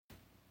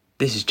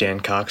This is Jan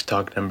Cox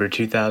talk number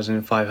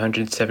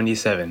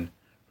 2577,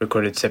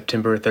 recorded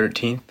September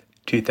 13th,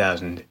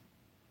 2000.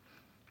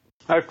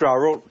 After I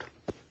wrote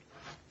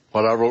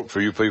what I wrote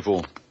for you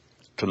people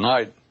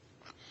tonight,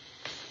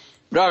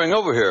 driving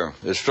over here,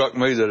 it struck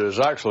me that it is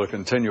actually a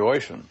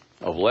continuation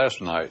of last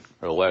night,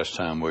 or the last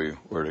time we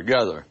were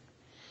together.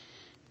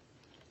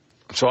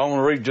 So I want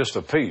to read just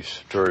a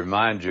piece to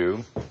remind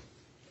you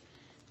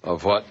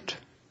of what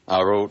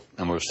I wrote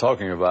and was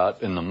talking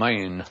about in the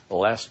main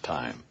last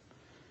time.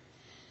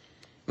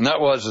 And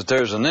that was that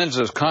there's an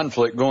endless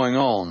conflict going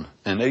on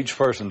in each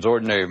person's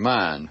ordinary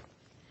mind,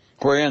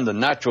 wherein the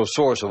natural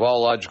source of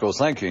all logical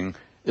thinking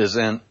is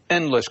in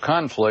endless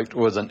conflict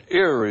with an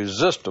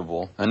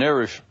irresistible and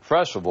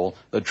irrepressible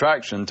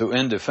attraction to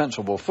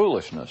indefensible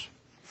foolishness.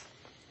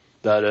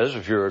 That is,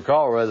 if you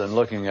recall, rather than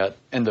looking at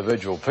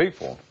individual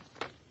people,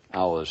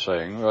 I was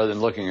saying, rather than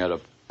looking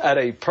at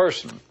a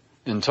person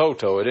in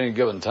toto at any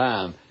given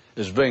time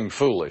as being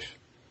foolish,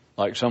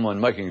 like someone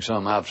making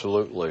some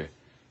absolutely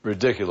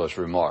ridiculous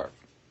remark,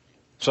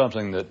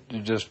 something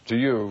that just to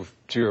you,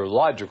 to your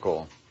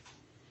logical,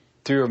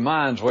 to your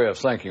mind's way of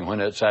thinking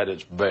when it's at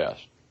its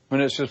best,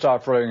 when it's just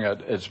operating at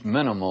its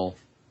minimally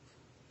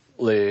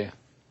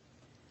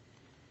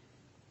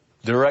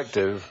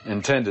directive,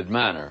 intended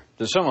manner,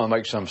 that someone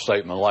makes some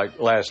statement like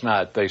last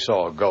night they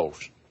saw a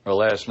ghost, or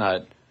last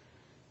night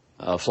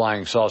a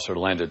flying saucer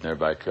landed in their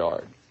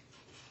backyard.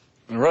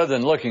 And rather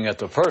than looking at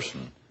the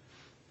person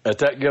at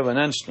that given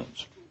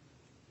instance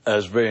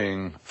as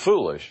being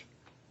foolish,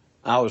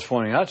 I was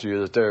pointing out to you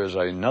that there is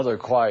another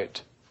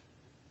quite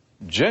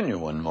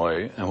genuine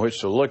way in which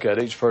to look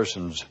at each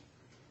person's,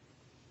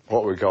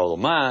 what we call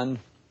the mind,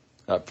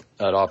 that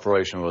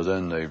operation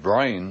within the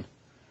brain,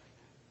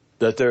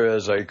 that there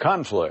is a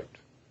conflict,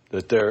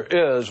 that there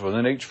is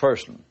within each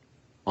person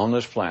on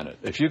this planet.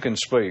 If you can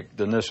speak,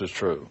 then this is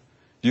true.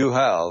 You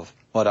have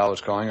what I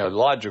was calling a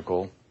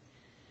logical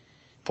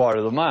part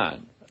of the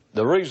mind,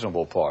 the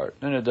reasonable part,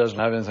 and it doesn't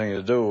have anything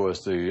to do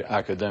with the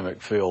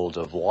academic field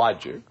of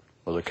logic,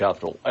 with a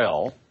capital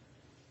L,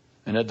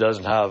 and it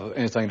doesn't have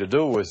anything to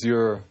do with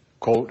your,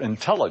 quote,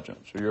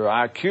 intelligence, or your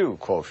IQ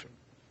quotient,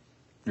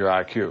 your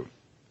IQ.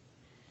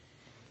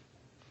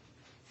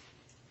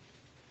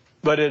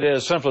 But it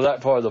is simply that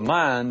part of the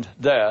mind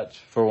that,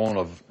 for want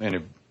of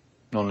any,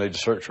 no need to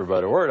search for a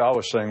better word, I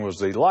was saying was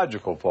the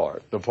logical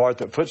part, the part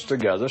that puts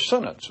together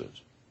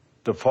sentences,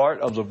 the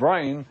part of the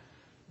brain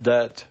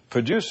that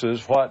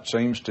produces what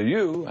seems to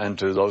you and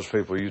to those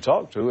people you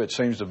talk to, it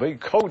seems to be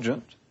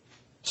cogent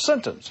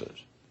sentences.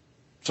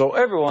 So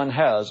everyone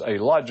has a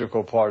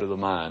logical part of the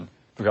mind,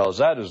 because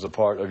that is the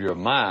part of your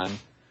mind,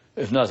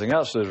 if nothing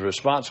else, that is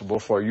responsible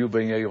for you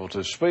being able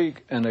to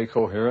speak in a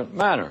coherent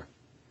manner.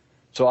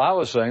 So I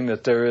was saying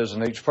that there is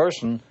in each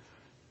person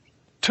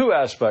two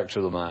aspects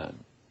of the mind,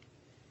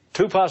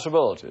 two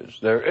possibilities.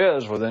 There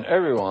is within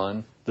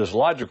everyone this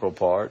logical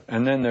part,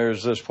 and then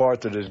there's this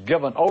part that is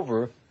given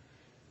over.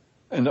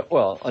 And,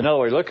 well, another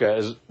way to look at it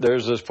is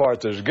there's this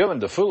part that is given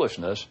to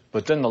foolishness,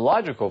 but then the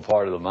logical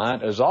part of the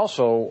mind is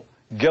also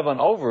given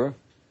over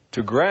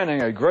to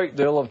granting a great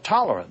deal of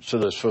tolerance to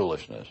this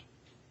foolishness.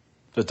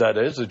 That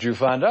is, that you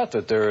find out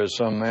that there is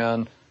some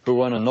man who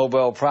won a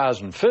Nobel Prize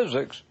in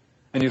physics,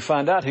 and you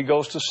find out he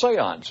goes to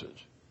seances.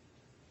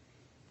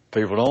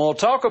 People don't want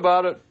to talk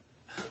about it.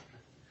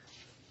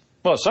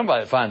 Well,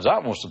 somebody that finds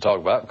out wants to talk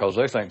about it because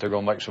they think they're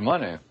going to make some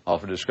money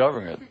off of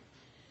discovering it.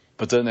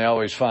 But then they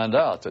always find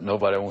out that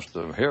nobody wants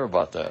to hear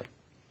about that.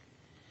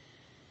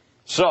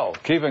 So,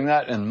 keeping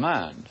that in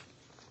mind,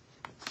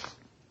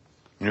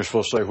 you're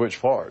supposed to say which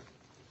part.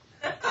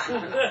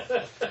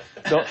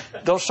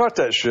 Don't start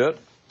that shit.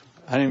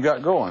 I ain't even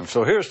got going.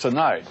 So here's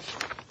tonight.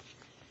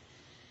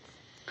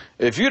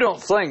 If you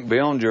don't think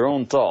beyond your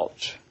own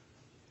thoughts,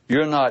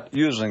 you're not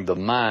using the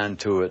mind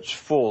to its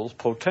full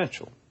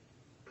potential.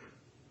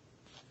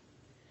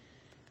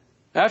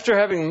 After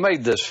having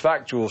made this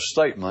factual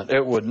statement,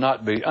 it would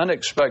not be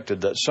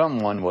unexpected that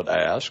someone would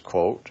ask,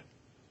 quote,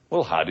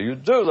 well, how do you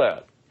do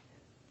that?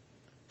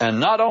 And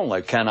not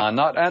only can I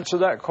not answer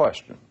that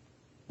question,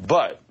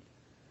 but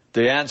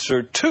the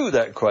answer to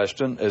that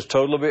question is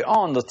totally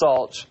beyond the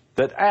thoughts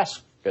that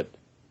ask it.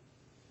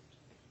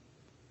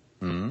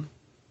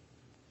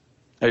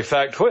 A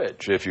fact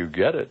which, if you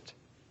get it,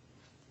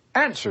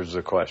 answers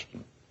the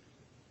question.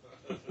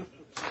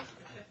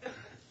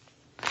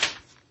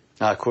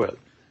 I quit.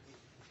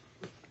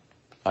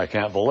 I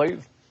can't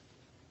believe,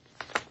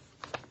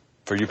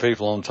 for you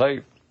people on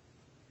tape,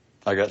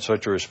 I got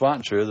such a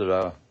response here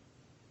that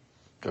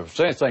if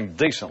there's anything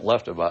decent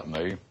left about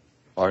me,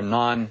 or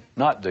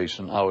not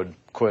decent, I would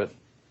quit.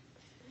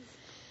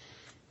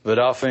 But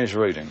I'll finish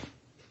reading.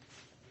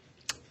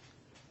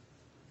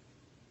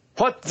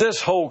 What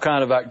this whole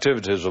kind of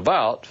activity is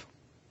about,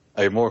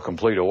 a more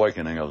complete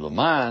awakening of the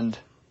mind,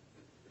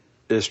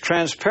 is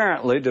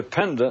transparently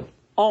dependent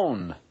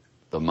on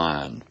the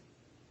mind.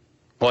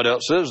 What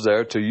else is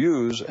there to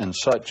use in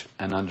such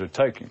an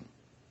undertaking?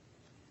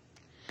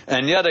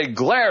 And yet a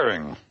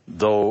glaring,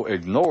 though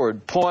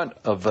ignored, point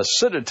of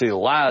vacidity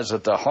lies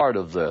at the heart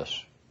of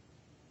this.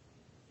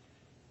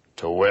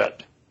 to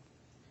wit,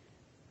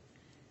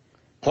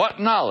 what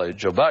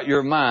knowledge about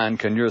your mind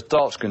can your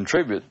thoughts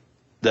contribute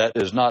that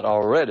is not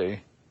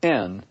already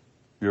in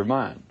your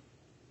mind?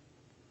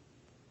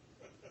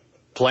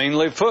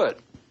 Plainly put,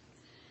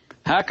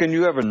 how can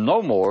you ever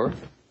know more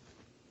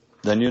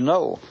than you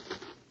know?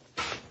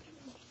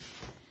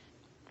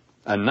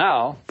 And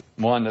now,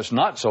 one that's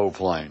not so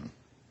plain.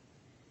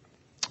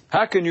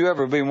 How can you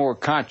ever be more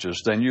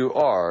conscious than you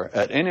are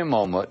at any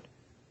moment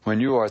when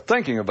you are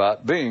thinking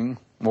about being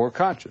more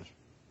conscious?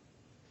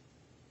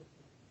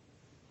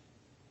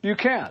 You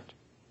can't.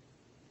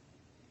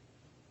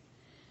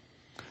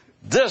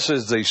 This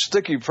is the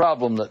sticky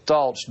problem that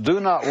thoughts do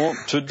not want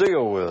to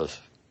deal with.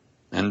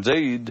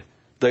 Indeed,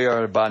 they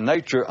are by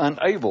nature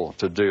unable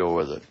to deal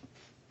with it.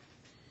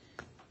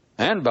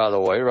 And by the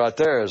way, right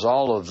there is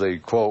all of the,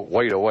 quote,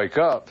 way to wake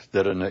up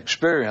that an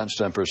experienced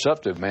and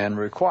perceptive man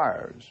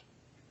requires.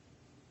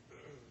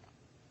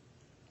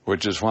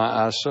 Which is why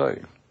I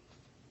say,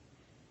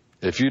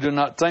 if you do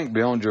not think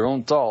beyond your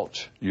own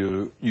thoughts,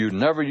 you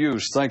never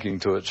use thinking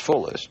to its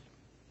fullest.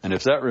 And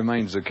if that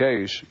remains the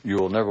case, you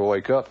will never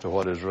wake up to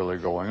what is really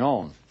going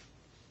on.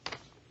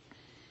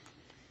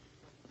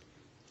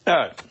 All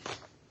right.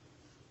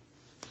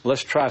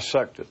 Let's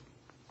trisect it.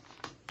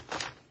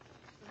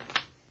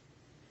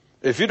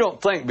 If you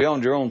don't think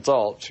beyond your own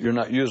thoughts, you're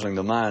not using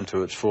the mind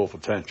to its full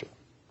potential.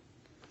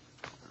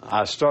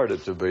 I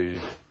started to be,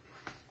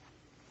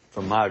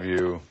 from my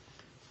view,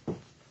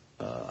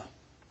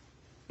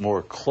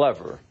 more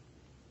clever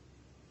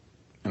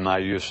in my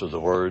use of the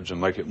words and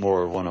make it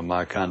more one of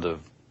my kind of,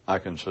 I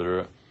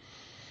consider it,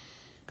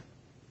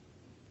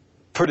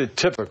 pretty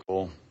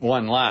typical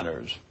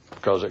one-liners,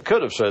 because it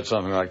could have said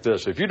something like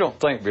this: if you don't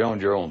think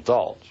beyond your own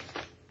thoughts,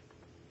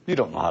 you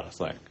don't know how to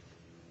think.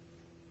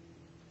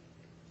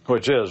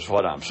 Which is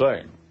what I'm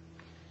saying.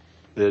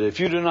 That if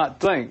you do not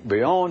think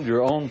beyond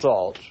your own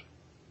thoughts,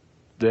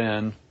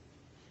 then,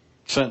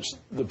 since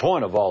the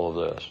point of all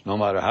of this, no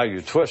matter how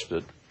you twist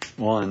it,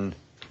 one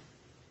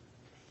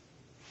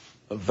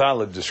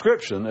valid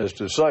description is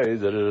to say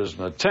that it is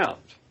an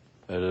attempt,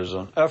 it is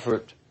an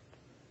effort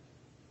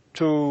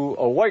to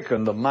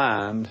awaken the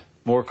mind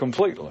more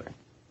completely.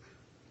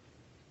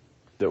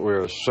 That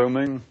we're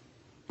assuming,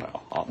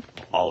 well,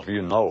 all of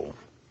you know,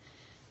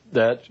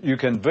 that you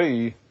can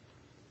be,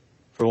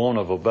 for want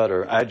of a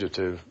better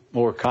adjective,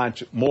 more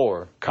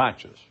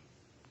conscious.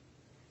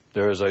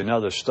 There is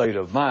another state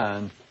of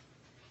mind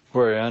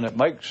wherein it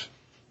makes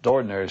the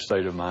ordinary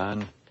state of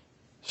mind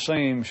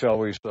seem, shall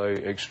we say,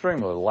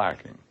 extremely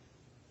lacking.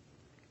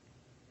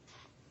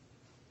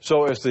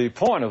 So if the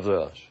point of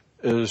this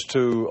is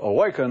to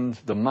awaken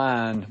the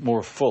mind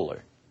more fully,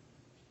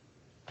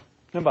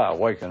 and by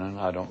awakening,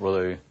 I don't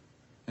really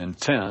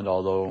intend,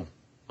 although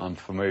I'm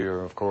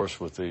familiar, of course,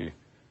 with the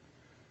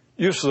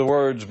use of the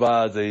words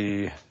by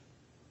the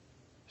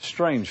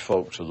strange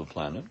folks of the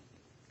planet.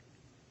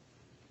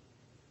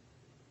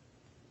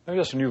 Maybe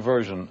that's a new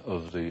version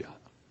of the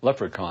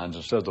leprechauns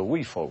instead of the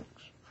wee folks.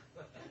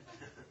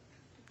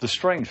 The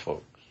strange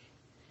folks.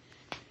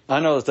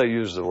 I know that they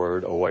use the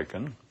word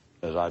awaken,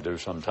 as I do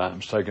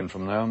sometimes, taken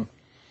from them.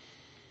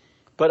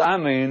 But I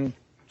mean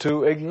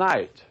to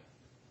ignite,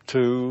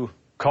 to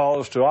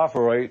cause to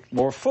operate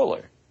more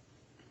fully.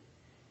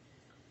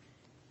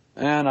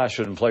 And I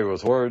shouldn't play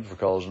with words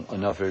because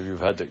enough of you have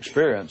had the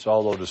experience,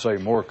 although to say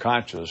more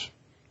conscious,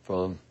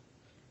 for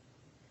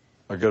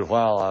a good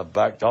while I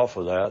backed off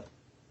of that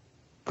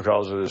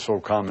because it is so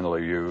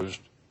commonly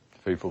used.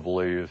 People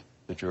believe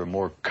that you're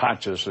more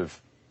conscious,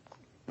 if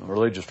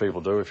religious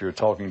people do, if you're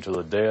talking to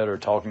the dead or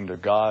talking to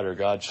God or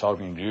God's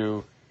talking to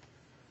you.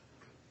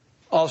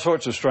 All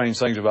sorts of strange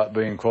things about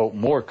being, quote,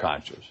 more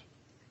conscious.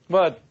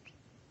 But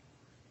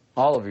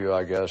all of you,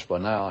 I guess, by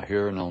now,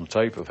 here and on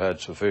tape, have had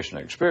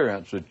sufficient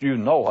experience that you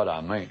know what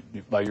I mean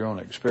by your own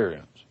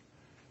experience.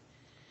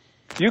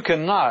 You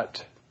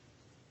cannot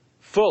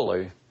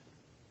fully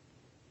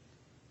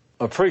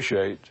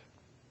appreciate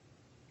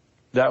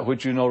that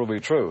which you know to be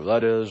true.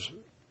 That is,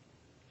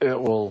 it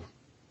will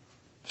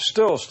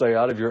still stay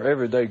out of your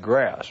everyday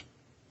grasp,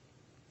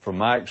 from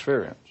my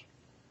experience,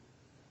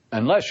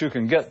 unless you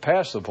can get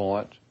past the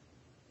point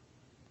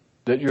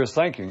that your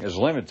thinking is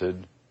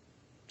limited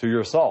to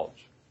your thoughts.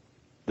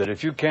 That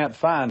if you can't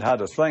find how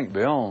to think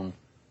beyond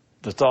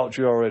the thoughts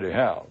you already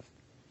have,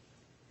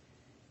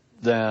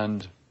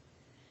 then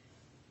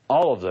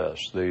all of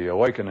this, the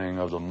awakening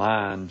of the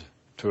mind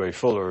to a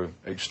fuller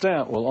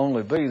extent, will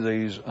only be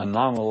these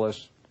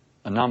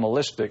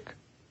anomalistic,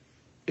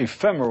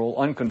 ephemeral,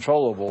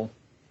 uncontrollable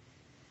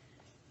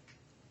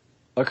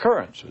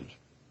occurrences,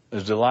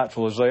 as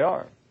delightful as they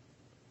are.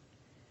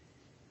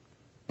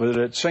 But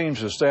it seems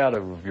to stay out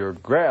of your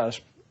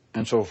grasp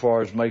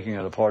insofar as making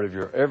it a part of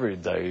your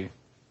everyday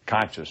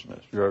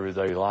consciousness, your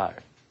everyday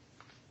life.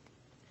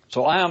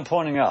 So I am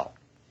pointing out,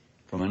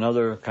 from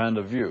another kind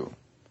of view,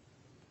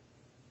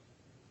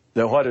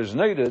 that what is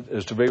needed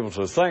is to be able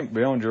to think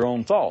beyond your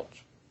own thoughts.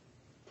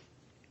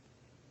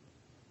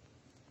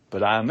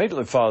 But I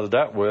immediately followed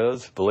that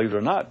with, believe it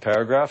or not,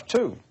 paragraph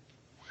 2.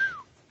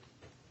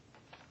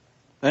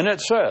 And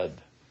it said,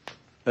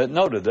 it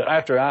noted that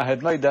after I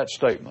had made that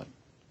statement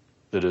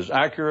that is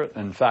accurate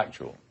and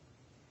factual,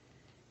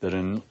 that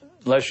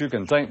unless you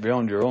can think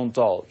beyond your own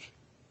thoughts,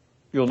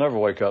 you'll never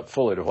wake up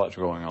fully to what's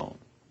going on.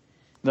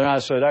 Then I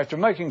said, after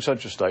making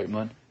such a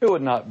statement, it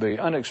would not be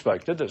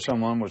unexpected that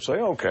someone would say,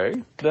 okay,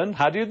 then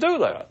how do you do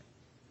that?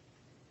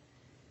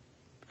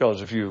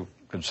 Because if you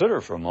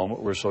consider for a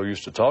moment, we're so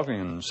used to talking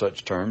in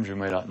such terms, you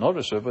may not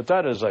notice it, but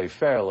that is a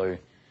fairly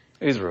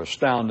either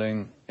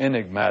astounding,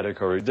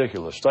 enigmatic, or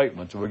ridiculous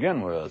statement to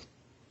begin with.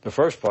 The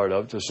first part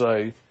of it to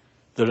say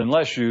that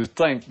unless you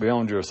think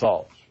beyond your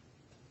thoughts,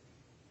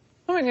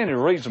 I mean, any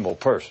reasonable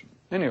person,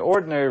 any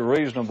ordinary,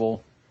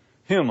 reasonable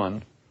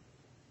human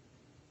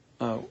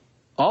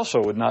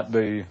also would not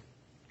be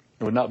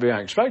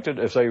unexpected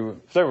if they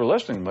were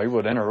listening to me,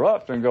 would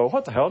interrupt and go,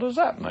 what the hell does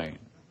that mean?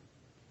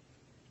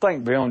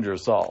 Think beyond your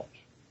thoughts.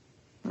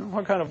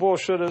 What kind of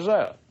bullshit is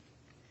that?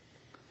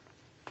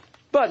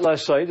 But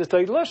let's say that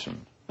they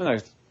listened,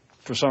 and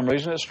for some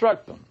reason it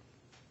struck them.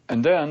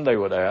 And then they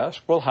would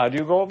ask, well, how do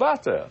you go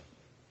about that?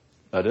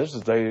 That is,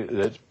 that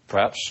it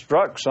perhaps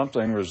struck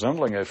something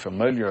resembling a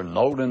familiar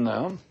note in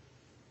them.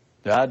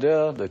 The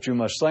idea that you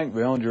must think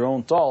beyond your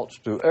own thoughts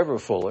to ever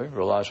fully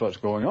realize what's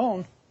going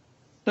on.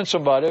 Then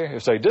somebody,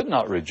 if they did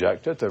not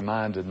reject it, their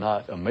mind did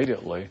not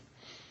immediately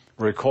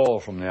recoil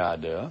from the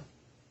idea,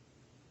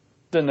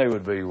 then they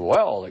would be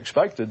well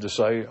expected to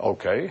say,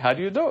 okay, how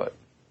do you do it?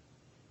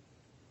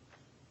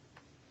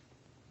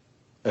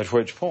 At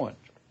which point,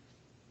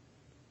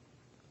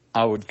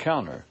 I would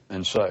counter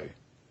and say,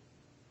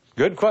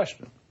 good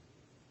question.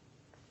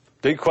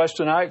 The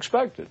question I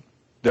expected.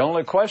 The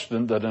only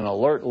question that an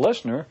alert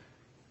listener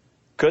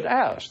could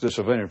ask that's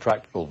of any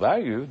practical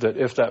value, that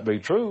if that be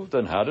true,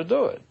 then how to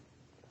do it.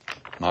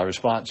 My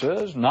response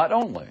is, not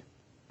only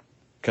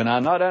can I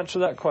not answer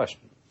that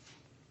question,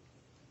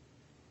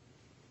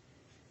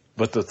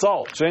 but the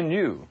thoughts in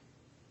you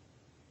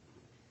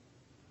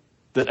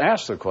that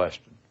ask the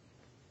question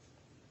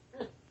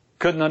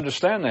couldn't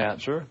understand the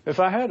answer if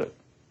I had it.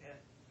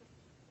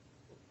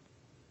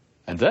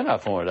 And then I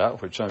pointed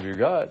out, which some of you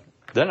got,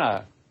 then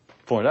I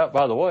pointed out,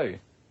 by the way,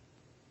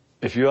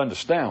 if you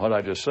understand what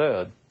I just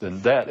said,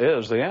 then that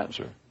is the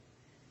answer.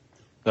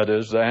 That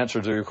is the answer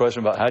to your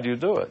question about how do you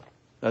do it.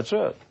 That's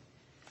it.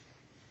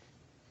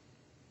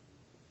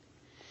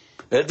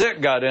 It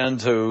then got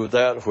into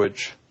that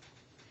which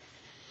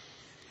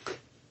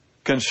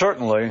can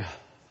certainly,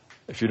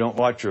 if you don't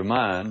watch your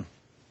mind,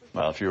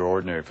 well, if you're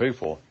ordinary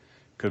people,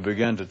 could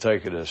begin to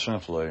take it as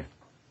simply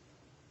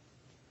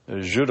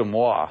as jeu de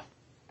moi.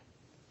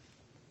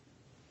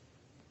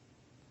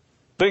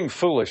 Being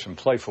foolish and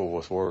playful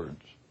with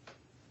words.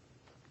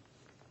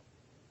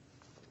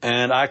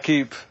 And I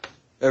keep,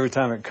 every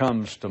time it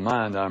comes to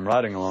mind, I'm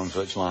writing along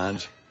such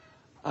lines,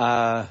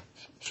 I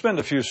spend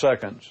a few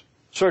seconds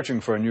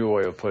searching for a new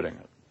way of putting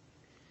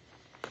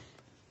it.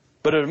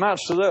 But it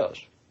amounts to this,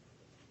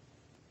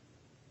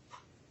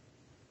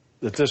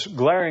 that this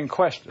glaring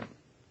question,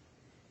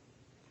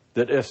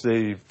 that if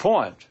the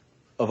point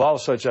of all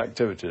such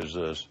activities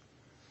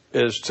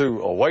is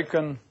to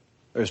awaken,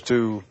 is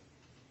to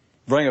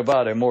bring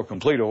about a more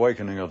complete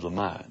awakening of the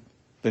mind,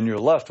 then you're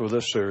left with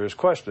this serious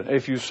question,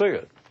 if you see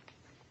it.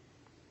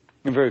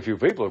 And very few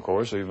people, of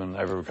course, even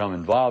ever become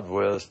involved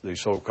with the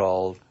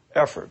so-called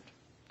effort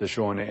to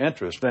show any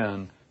interest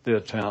in the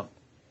attempt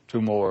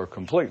to more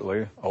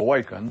completely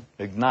awaken,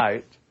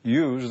 ignite,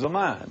 use the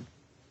mind.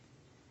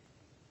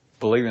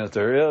 Believing that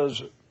there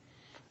is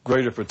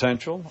greater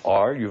potential,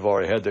 or you've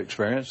already had the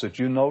experience that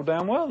you know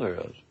damn well there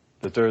is,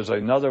 that there is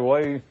another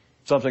way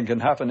something can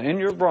happen in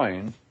your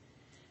brain,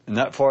 in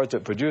that part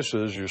that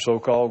produces your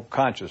so-called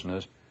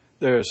consciousness.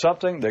 There is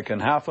something that can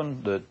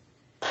happen that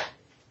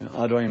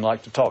I don't even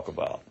like to talk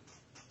about,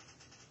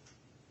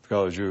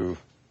 because you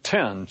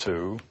tend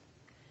to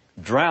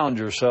drown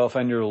yourself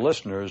and your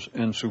listeners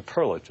in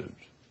superlatives.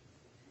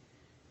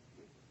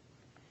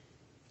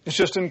 It's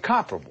just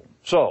incomparable.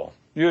 So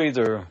you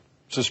either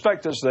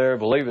suspect it's there,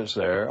 believe it's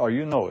there, or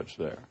you know it's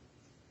there.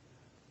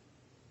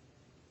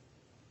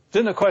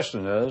 Then the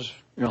question is,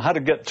 how to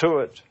get to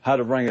it, how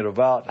to bring it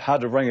about, how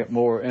to bring it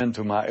more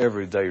into my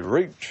everyday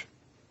reach.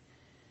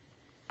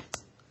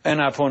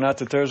 And I point out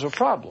that there's a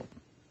problem.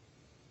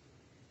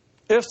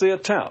 If the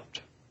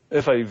attempt,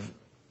 if a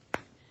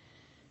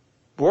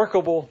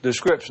workable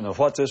description of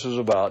what this is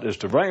about is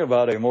to bring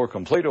about a more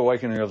complete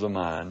awakening of the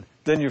mind,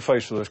 then you're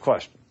faced with this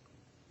question.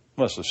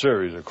 Unless the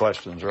series of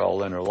questions are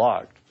all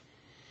interlocked.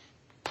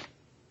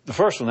 The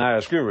first one I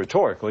ask you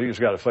rhetorically, you've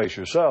got to face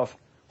yourself.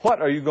 What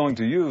are you going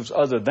to use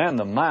other than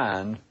the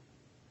mind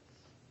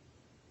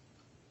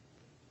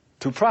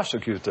to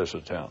prosecute this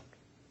attempt?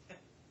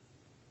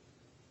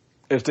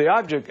 If the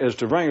object is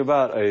to bring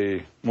about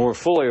a more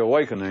fully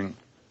awakening,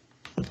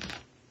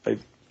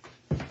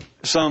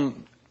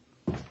 some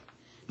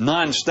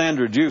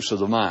non-standard use of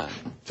the mind,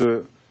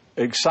 to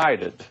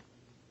excite it,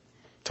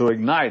 to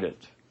ignite it,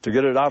 to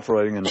get it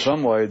operating in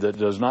some way that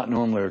does not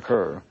normally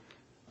occur,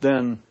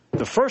 then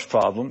the first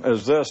problem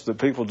is this that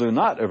people do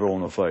not ever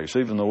want to face.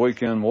 Even the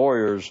weekend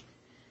warriors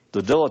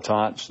the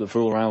dilettantes that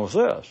fool around with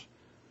this.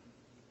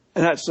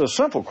 And that's a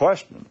simple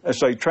question.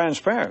 It's a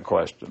transparent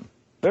question.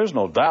 There's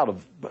no doubt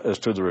as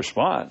to the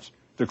response.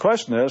 The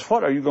question is,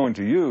 what are you going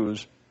to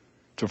use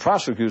to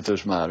prosecute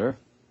this matter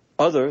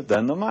other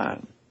than the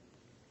mind?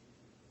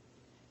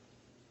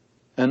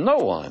 And no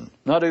one,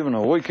 not even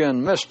a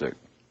weekend mystic,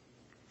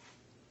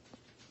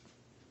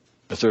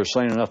 if they're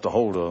sane enough to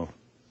hold a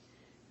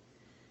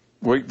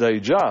weekday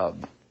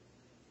job,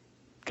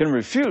 can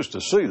refuse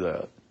to see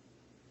that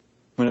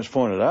when it's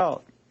pointed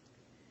out.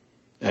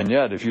 And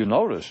yet, if you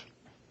notice,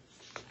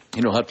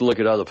 you don't have to look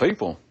at other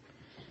people.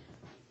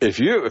 If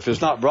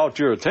it's not brought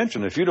to your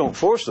attention, if you don't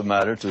force the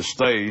matter to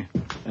stay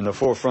in the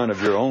forefront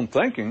of your own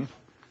thinking,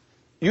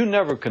 you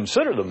never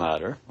consider the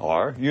matter,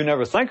 or you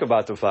never think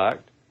about the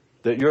fact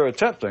that you're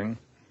attempting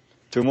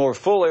to more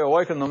fully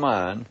awaken the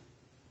mind,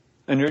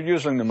 and you're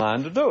using the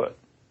mind to do it.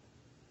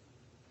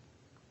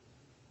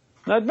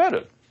 And I admit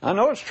it. I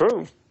know it's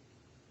true.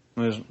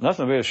 There's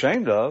nothing to be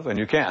ashamed of, and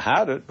you can't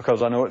hide it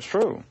because I know it's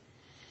true.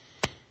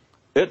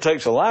 It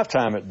takes a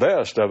lifetime at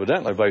best,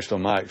 evidently, based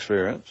on my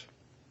experience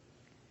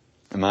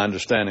and my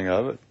understanding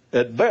of it,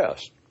 at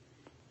best,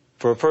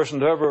 for a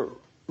person to ever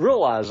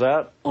realize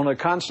that on a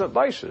constant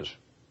basis.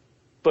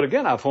 But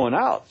again, I point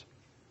out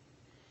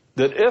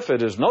that if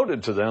it is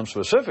noted to them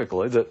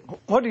specifically that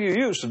what do you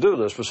use to do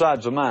this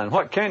besides the mind?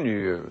 What can you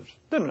use?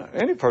 Then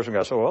any person got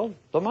to say, well,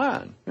 the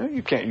mind.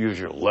 You can't use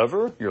your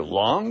liver, your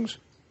lungs,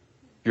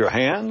 your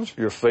hands,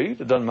 your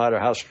feet. It doesn't matter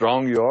how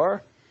strong you are.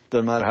 It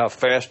doesn't matter how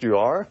fast you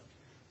are.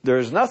 There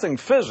is nothing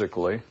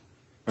physically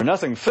or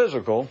nothing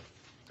physical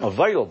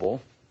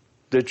available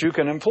that you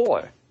can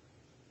employ.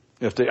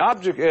 If the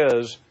object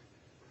is,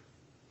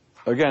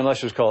 again, let's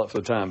just call it for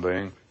the time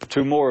being,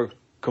 to more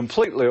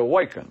completely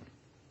awaken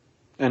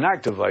and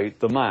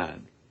activate the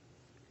mind,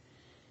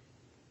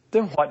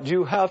 then what do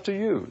you have to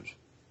use?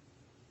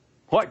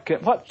 What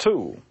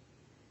tool,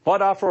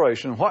 what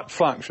operation, what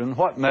function,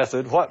 what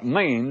method, what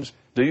means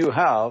do you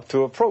have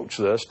to approach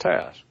this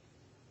task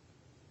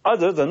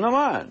other than the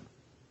mind?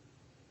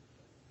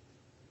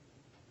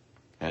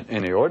 And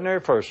any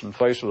ordinary person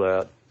faced with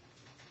that,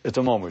 at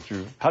the moment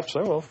you have to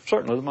say, well,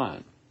 certainly the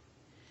mind.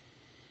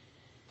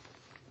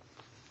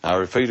 I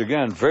repeat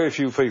again, very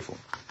few people,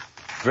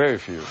 very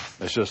few.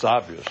 It's just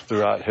obvious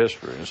throughout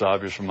history. It's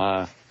obvious from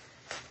my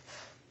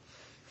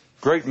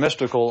great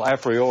mystical a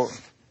priori,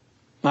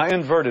 my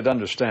inverted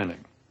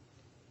understanding,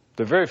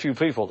 that very few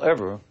people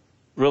ever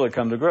really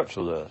come to grips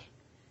with this.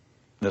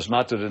 And it's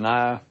not to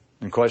deny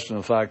and question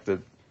the fact that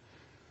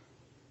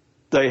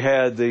they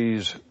had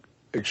these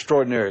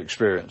extraordinary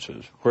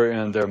experiences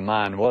wherein their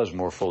mind was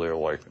more fully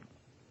awakened.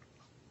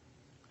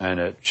 And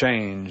it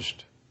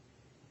changed,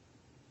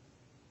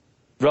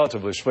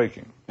 relatively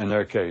speaking, in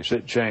their case,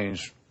 it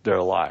changed their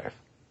life.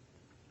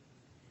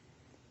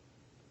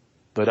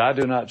 But I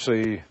do not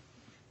see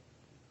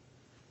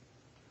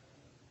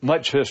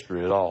much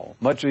history at all,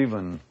 much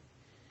even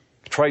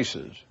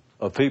traces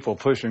of people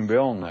pushing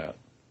beyond that,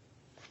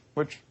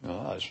 which,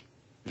 as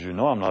you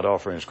know, I'm not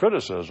offering as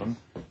criticism,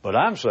 but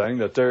I'm saying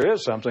that there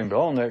is something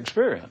beyond their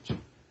experience.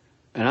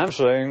 And I'm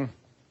saying,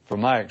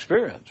 from my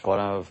experience, what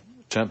I've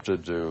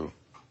attempted to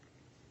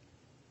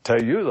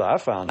tell you that I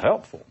found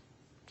helpful,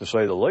 to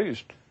say the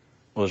least,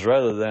 was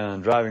rather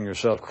than driving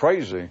yourself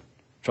crazy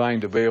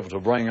trying to be able to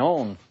bring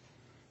on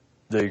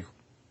the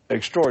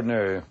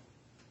extraordinary,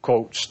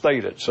 quote,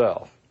 state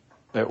itself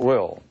at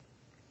will,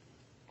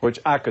 which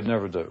I could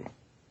never do.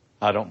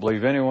 I don't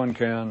believe anyone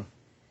can,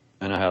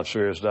 and I have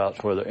serious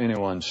doubts whether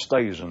anyone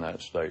stays in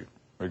that state,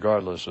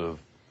 regardless of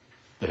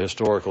the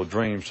historical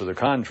dreams to the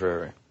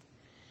contrary.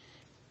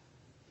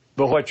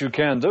 But what you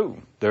can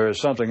do, there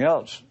is something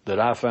else that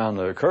I found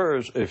that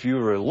occurs if you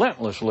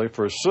relentlessly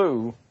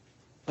pursue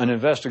an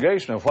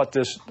investigation of what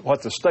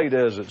the state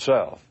is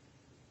itself.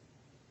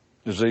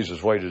 It's the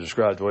easiest way to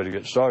describe the way to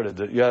get started,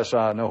 that yes,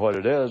 I know what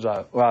it is.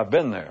 I've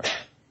been there.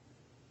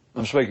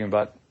 I'm speaking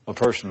about a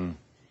person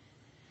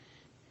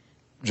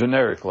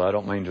generically. I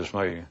don't mean just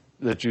me.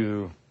 That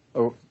you,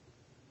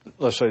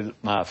 let's say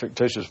my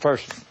fictitious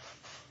person,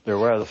 they're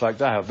aware of the fact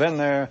that I have been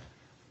there.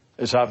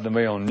 It's happened to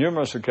me on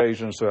numerous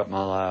occasions throughout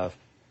my life.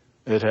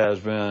 It has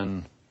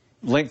been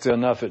lengthy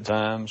enough at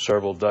times,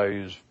 several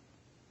days,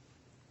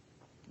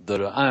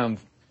 that I am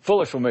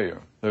fully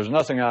familiar. There's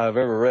nothing I have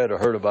ever read or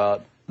heard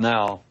about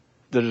now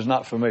that is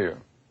not familiar.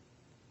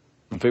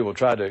 When people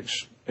try to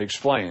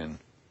explain,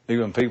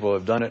 even people who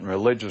have done it in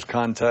religious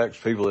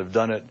context, people who have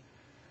done it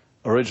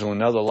originally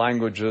in other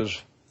languages,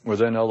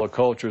 within other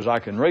cultures, I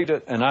can read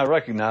it, and I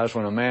recognize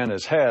when a man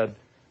has had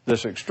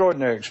this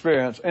extraordinary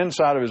experience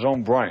inside of his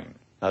own brain.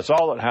 That's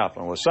all that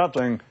happened, was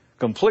something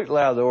completely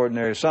out of the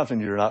ordinary, something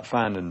you do not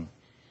find in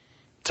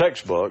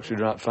textbooks. You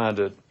do not find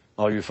it,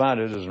 all you find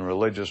it is in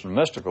religious and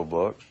mystical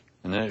books,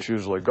 and then it's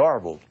usually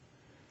garbled.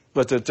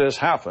 But that this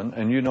happened,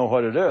 and you know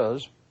what it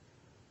is,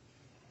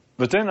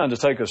 but then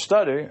undertake a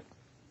study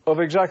of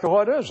exactly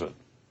what is it.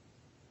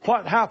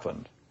 What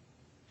happened?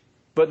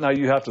 But now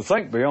you have to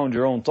think beyond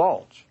your own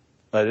thoughts.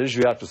 That is,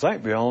 you have to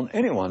think beyond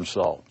anyone's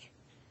thoughts.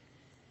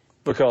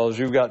 because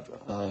you've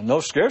got no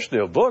scarcity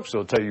of books that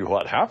will tell you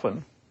what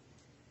happened.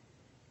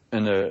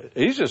 And the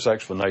easiest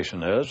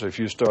explanation is if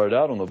you started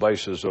out on the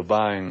basis of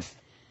buying,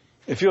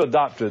 if you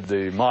adopted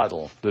the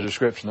model, the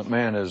description that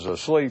man is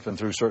asleep and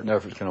through certain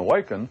efforts can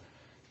awaken,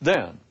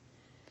 then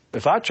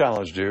if I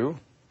challenged you,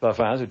 if I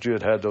found that you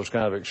had had those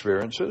kind of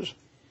experiences,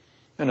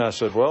 and I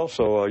said, well,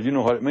 so you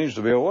know what it means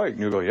to be awake?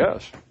 And you go,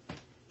 yes.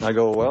 And I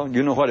go, well,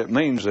 you know what it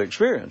means to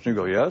experience? And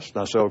you go, yes.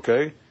 And I say,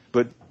 okay,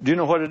 but do you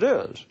know what it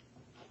is?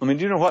 I mean,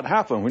 do you know what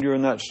happened when you're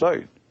in that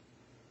state?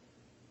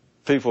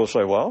 People will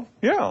say, well,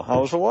 yeah, I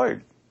was awake.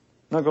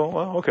 And I go,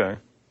 well, okay.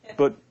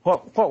 But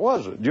what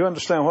was it? Do you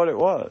understand what it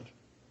was?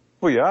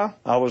 Well, yeah,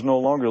 I was no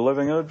longer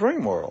living in a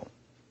dream world.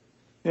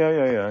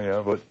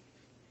 Yeah. But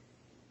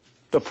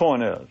the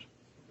point is,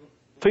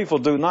 people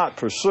do not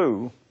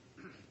pursue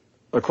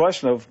the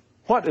question of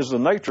what is the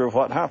nature of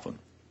what happened.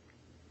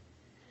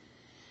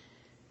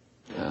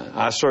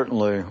 I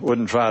certainly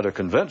wouldn't try to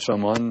convince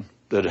someone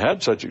that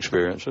had such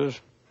experiences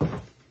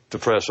to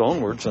press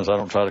onward, since I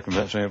don't try to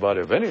convince anybody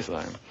of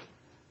anything.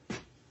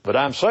 But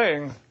I'm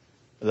saying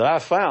that I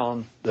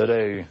found that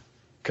a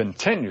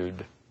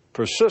continued,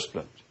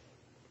 persistent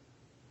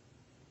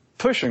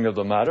pushing of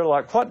the matter,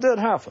 like what did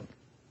happen,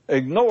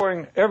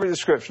 ignoring every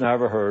description I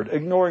ever heard,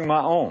 ignoring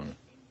my own.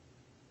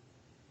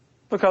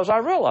 Because I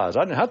realized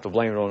I didn't have to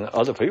blame it on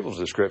other people's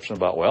description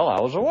about, well, I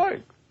was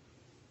awake.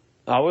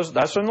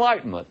 That's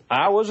enlightenment.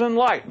 I was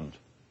enlightened.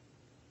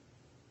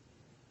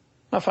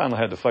 I finally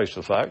had to face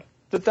the fact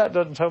that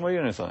doesn't tell me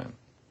anything.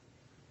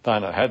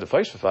 Finally, I had to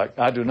face the fact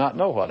I do not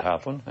know what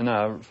happened, and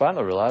I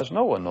finally realized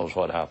no one knows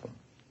what happened.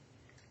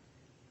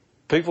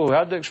 People who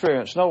had the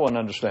experience, no one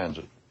understands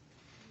it.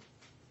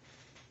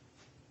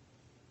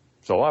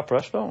 So I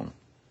pressed on.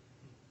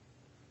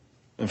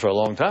 And for a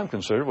long time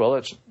considered, well,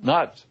 it's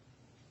not,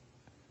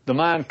 the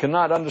mind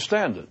cannot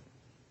understand it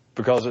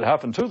because it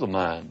happened to the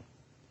mind.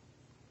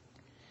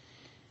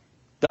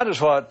 That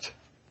is what,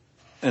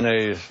 in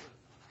a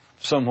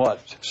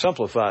somewhat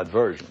simplified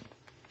version,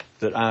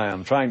 that I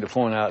am trying to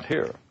point out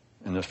here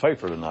in this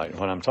paper tonight,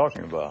 what I'm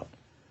talking about.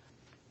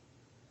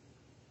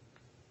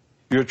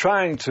 You're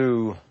trying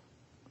to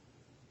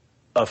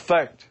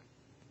affect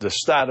the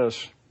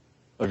status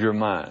of your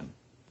mind.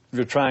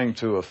 You're trying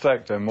to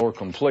affect a more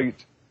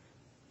complete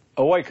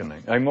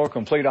awakening, a more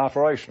complete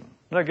operation.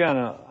 And again,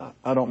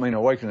 I don't mean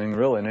awakening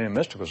really in any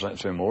mystical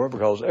sense anymore,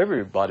 because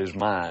everybody's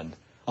mind,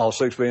 all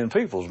 6 billion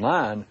people's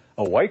mind,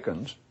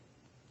 awakens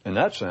in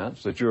that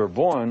sense, that you're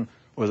born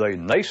with a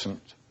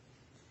nascent,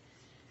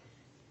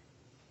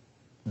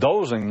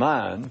 dozing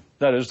mind,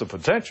 that is the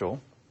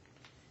potential,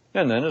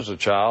 and then as a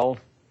child,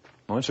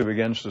 once he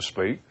begins to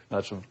speak,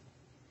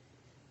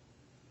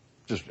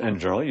 and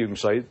generally you can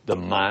say the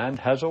mind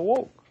has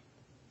awoke.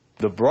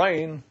 The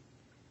brain,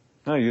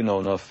 now you know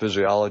enough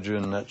physiology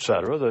and et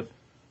cetera, that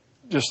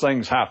just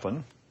things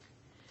happen,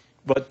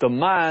 but the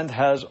mind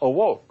has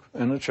awoke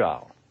in the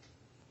child.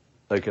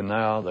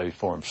 They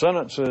form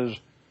sentences,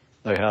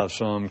 they have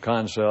some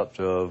concept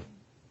of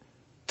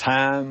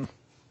time.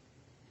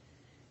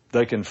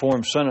 They can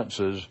form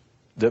sentences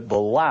that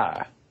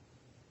belie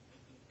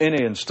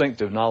any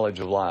instinctive knowledge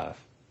of life.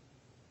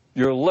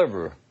 Your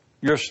liver,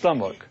 your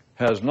stomach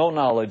has no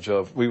knowledge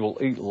of, we will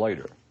eat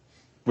later.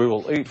 We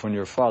will eat when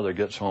your father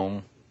gets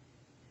home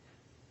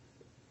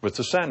with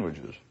the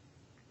sandwiches.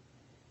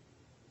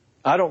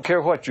 I don't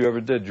care what you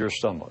ever did to your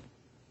stomach.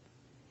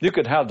 You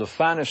could have the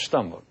finest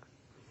stomach.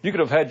 You could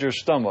have had your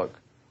stomach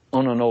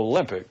on an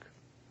Olympic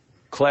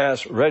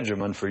class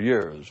regimen for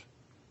years.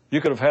 You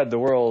could have had the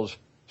world's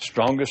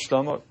strongest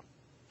stomach,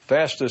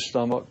 fastest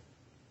stomach,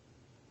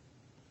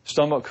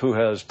 stomach who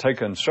has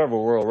taken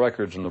several world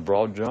records in the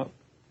broad jump.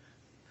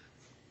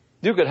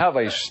 You could have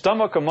a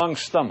stomach among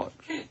stomachs.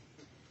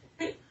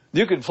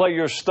 You could play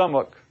your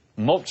stomach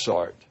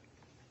Mozart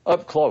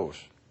up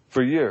close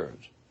for years.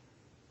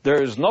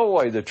 There is no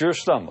way that your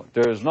stomach,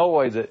 there is no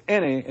way that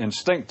any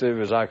instinctive,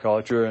 as I call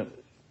it,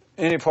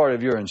 any part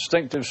of your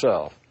instinctive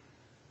self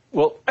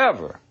will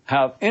ever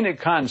have any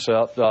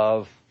concept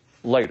of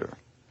later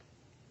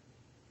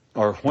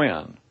or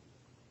when.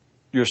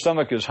 Your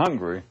stomach is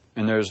hungry,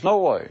 and there's no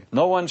way,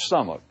 no one's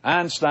stomach,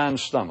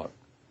 Einstein's stomach,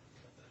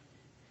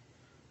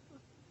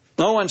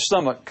 no one's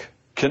stomach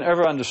can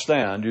ever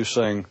understand you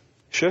saying,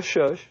 shush,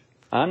 shush,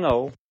 I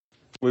know,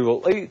 we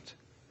will eat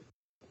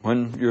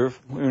when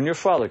your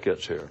father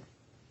gets here.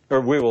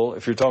 Or we will,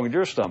 if you're talking to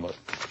your stomach,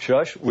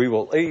 shush, we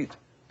will eat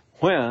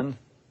when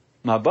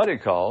my buddy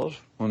calls,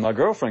 when my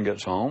girlfriend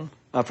gets home,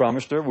 I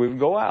promised her we would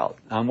go out.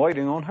 I'm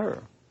waiting on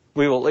her.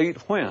 We will eat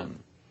when.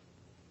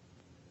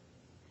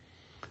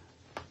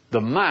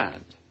 The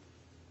mind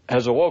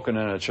has awoken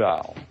in a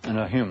child, in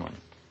a human,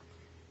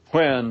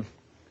 when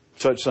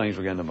such things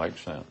begin to make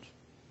sense.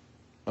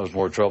 That was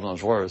more trouble than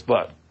it's worth,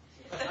 but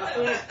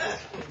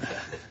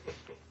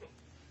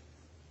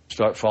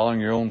start following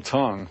your own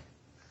tongue.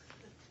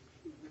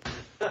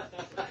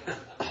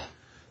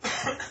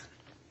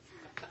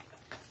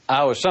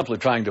 I was simply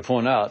trying to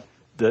point out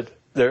that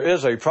there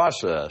is a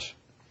process,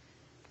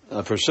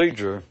 a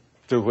procedure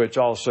through which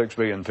all 6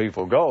 billion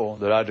people go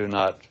that I do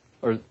not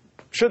or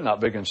should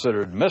not be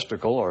considered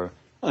mystical or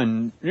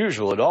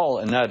unusual at all,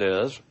 and that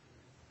is,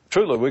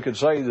 truly we could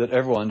say that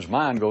everyone's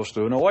mind goes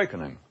through an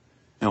awakening.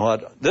 And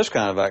what this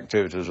kind of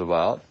activity is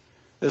about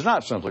is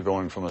not simply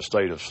going from a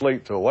state of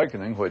sleep to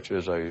awakening, which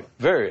is a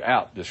very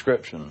apt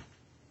description.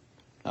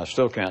 I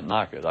still can't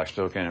knock it. I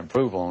still can't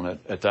improve on it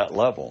at that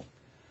level.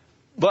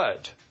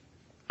 But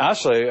I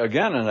say,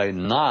 again, in a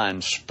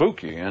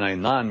non-spooky, in a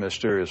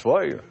non-mysterious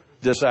way,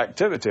 this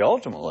activity,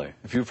 ultimately,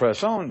 if you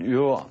press on,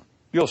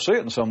 you'll see it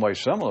in some way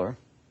similar.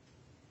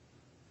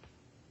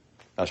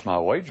 That's my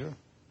wager.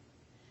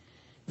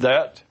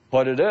 That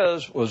what it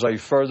is was a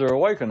further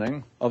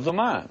awakening of the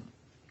mind.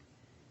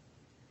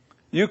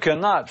 You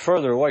cannot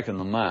further awaken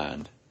the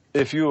mind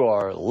if you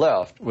are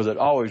left with it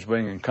always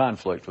being in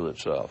conflict with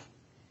itself.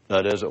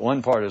 That is, that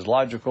one part is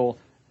logical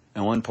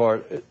and one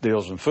part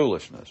deals in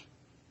foolishness.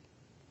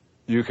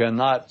 You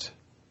cannot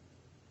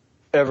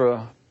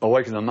ever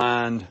awaken the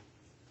mind,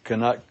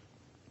 cannot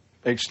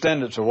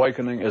extend its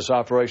awakening, its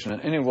operation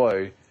in any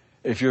way,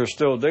 if you're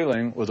still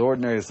dealing with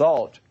ordinary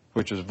thought,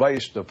 which is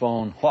based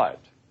upon what?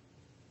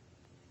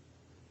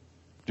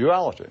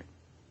 Duality.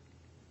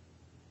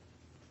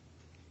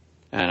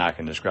 And I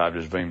can describe it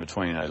as being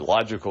between a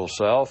logical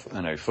self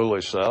and a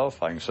foolish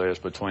self. I can say it's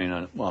between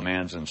a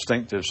man's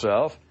instinctive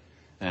self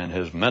and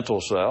his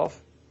mental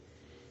self.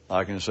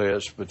 I can say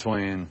it's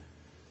between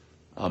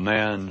a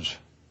man's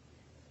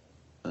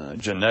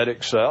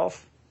genetic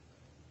self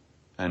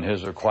and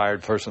his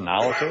acquired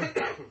personality.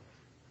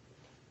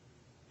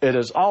 It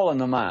is all in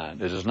the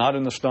mind. It is not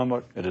in the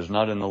stomach. It is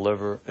not in the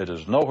liver. It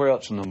is nowhere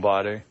else in the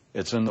body.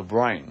 It's in the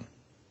brain,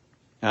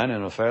 and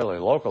in a fairly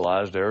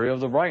localized area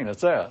of the brain at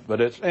that. But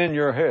it's in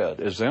your head.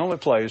 It's the only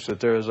place that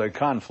there is a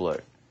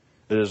conflict.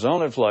 It is the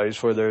only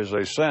place where there is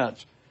a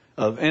sense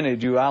of any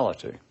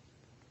duality.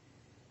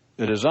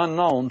 It is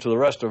unknown to the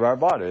rest of our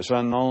body. It's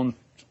unknown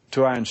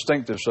to our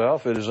instinctive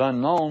self. It is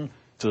unknown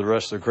to the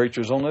rest of the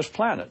creatures on this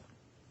planet.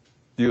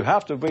 You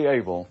have to be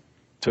able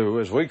to,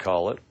 as we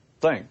call it,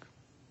 think.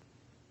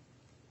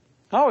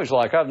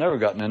 I've never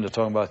gotten into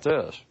talking about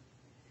this.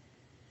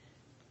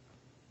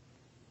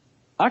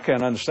 I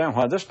can't understand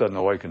why this doesn't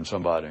awaken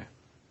somebody.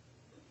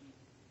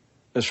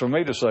 It's for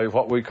me to say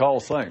what we call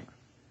think.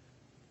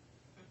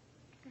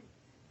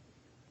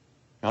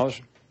 I was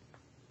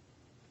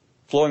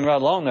flowing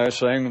right along there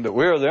saying that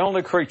we are the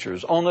only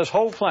creatures on this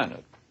whole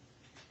planet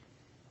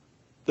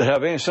that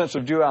have any sense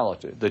of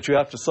duality, that you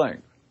have to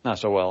think. And I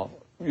said, well,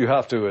 you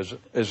have to,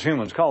 as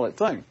humans call it,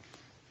 think.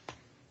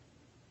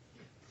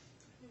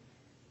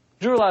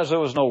 Did you realize there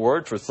was no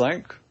word for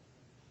think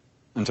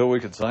until we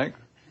could think?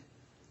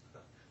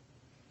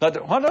 Why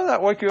did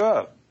that wake you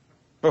up?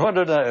 Or why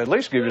did that at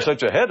least give you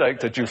such a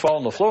headache that you fall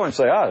on the floor and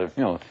say,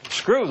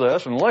 screw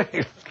this and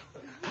leave?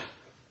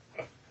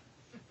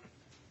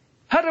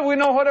 How did we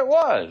know what it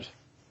was?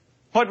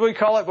 What did we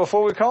call it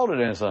before we called it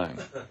anything?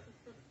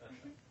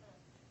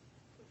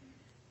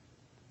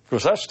 Of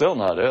course, that's still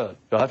not it.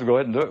 Do I have to go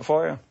ahead and do it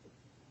for you?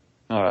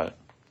 All right.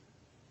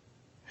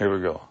 Here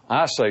we go.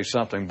 I say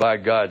something, by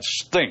God,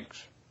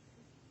 stinks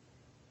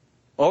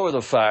over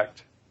the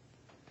fact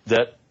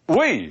that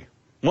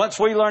once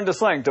we learn to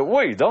think, that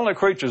we, the only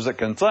creatures that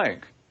can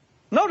think,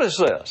 notice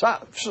this.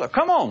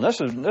 Come on,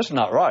 this is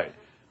not right.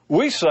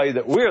 We say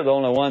that we're the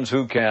only ones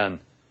who can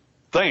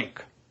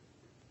think.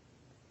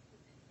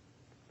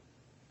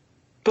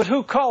 But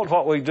who called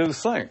what we do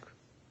think?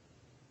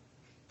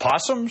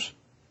 Possums?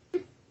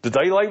 Did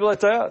they label it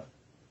that?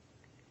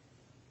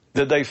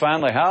 Did they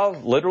finally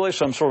have, literally,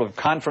 some sort of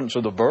conference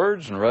of the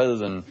birds, and rather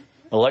than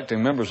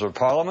electing members of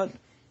parliament,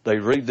 they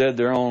redid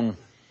their own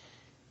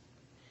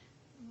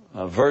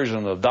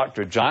version of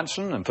Dr.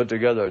 Johnson and put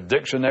together a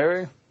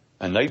dictionary,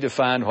 and they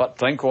defined what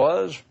think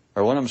was?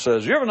 Or one of them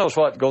says, you ever notice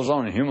what goes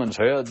on in humans'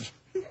 heads?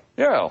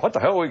 Yeah, what the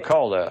hell we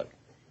call that?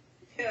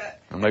 Yeah.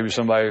 And maybe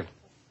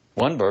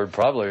one bird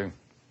probably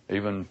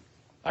even,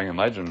 I can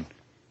imagine,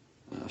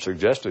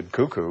 suggested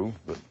cuckoo,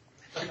 but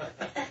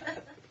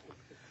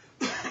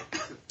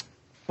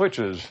which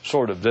is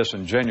sort of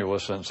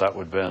disingenuous, since that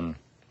would have been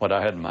what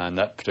I had in mind,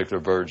 that particular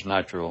bird's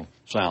natural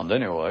sound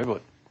anyway.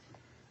 But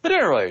at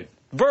any rate,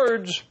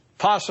 birds,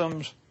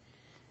 possums,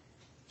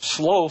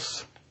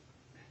 sloths,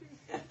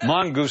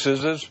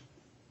 mongooses,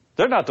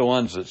 they're not the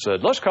ones that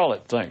said, let's call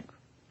it think.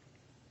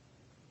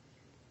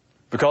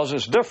 Because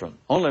it's different.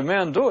 Only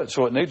men do it,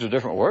 so it needs a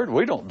different word.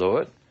 We don't do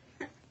it.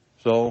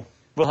 So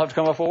we'll have to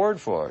come up with a word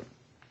for it.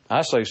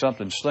 I say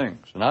something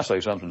stinks, and I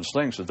say something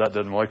stinks that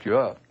doesn't wake you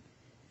up.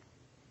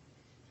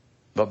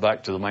 But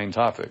back to the main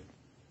topic.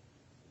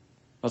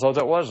 I thought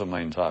that was the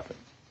main topic.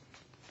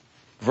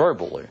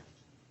 Verbally.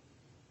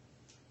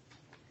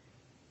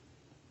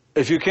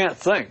 If you can't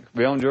think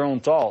beyond your own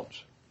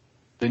thoughts,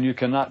 then you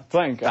cannot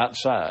think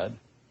outside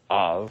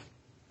of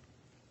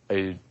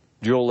a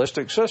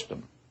dualistic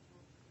system.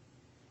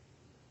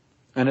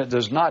 And it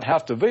does not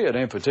have to be at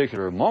any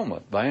particular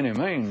moment, by any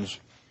means.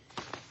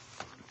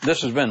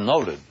 This has been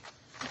noted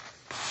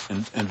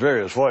in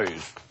various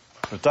ways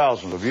for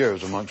thousands of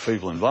years amongst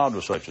people involved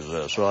with such as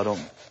this. So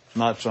it's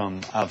not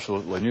some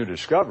absolutely new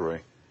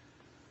discovery.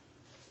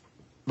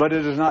 But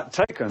it is not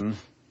taken,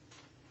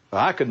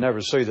 I could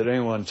never see that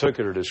anyone took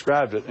it or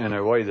described it in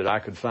a way that I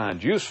could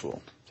find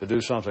useful to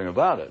do something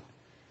about it.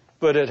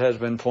 But it has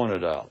been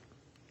pointed out,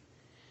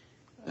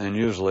 and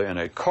usually in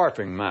a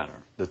carping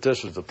manner, that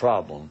this is the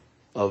problem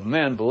of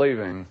men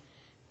believing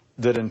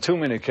that in too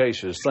many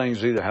cases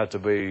things either have to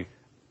be,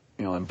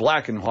 in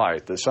black and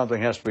white, that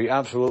something has to be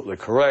absolutely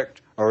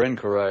correct or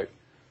incorrect,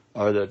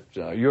 or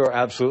that you're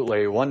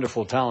absolutely a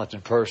wonderful,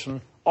 talented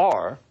person,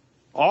 or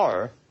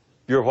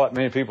you're what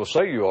many people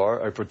say you are,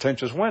 a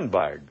pretentious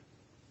windbag.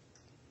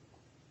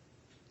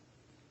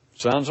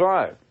 Sounds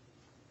right.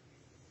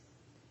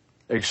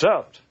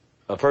 Except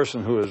a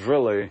person who is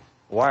really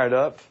wired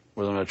up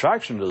with an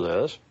attraction to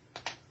this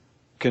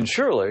can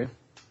surely,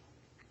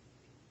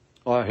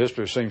 well,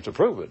 history seems to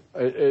prove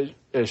it,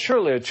 is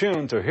surely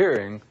attuned to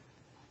hearing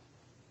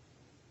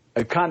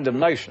a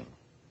condemnation,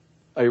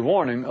 a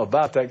warning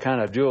about that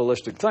kind of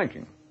dualistic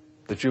thinking,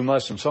 that you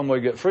must in some way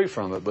get free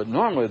from it. But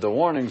normally the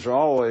warnings are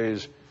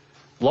always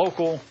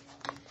local,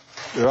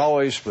 they're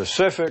always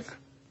specific,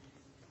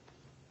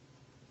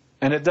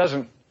 and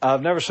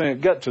I've never seen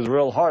it get to the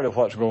real heart of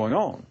what's going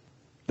on.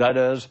 That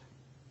is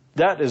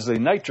the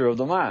nature of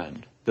the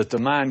mind, that the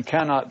mind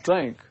cannot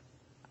think.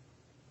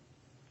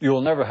 You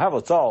will never have a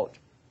thought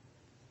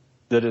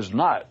that is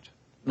not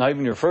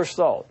even your first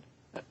thought,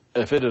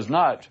 if it is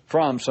not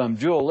from some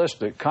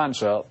dualistic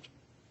concept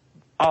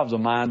of the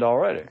mind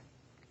already.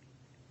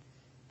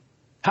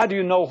 How do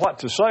you know what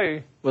to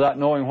say without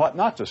knowing what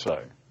not to say?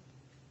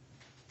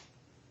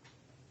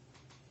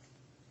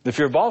 If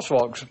your boss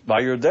walks by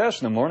your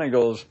desk in the morning and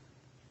goes,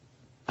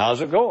 "How's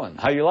it going?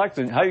 How you like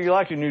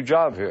your new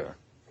job here?"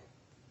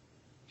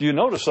 You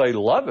know to say,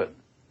 "Love it."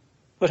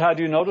 But how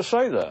do you know to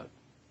say that?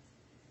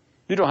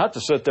 You don't have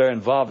to sit there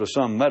involved in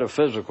some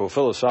metaphysical,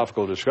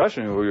 philosophical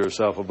discussion with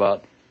yourself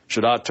about,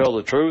 should I tell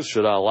the truth?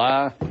 Should I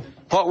lie?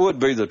 What would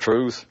be the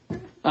truth?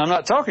 I'm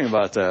not talking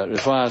about that.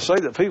 It's when I say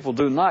that people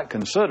do not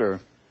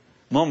consider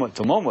moment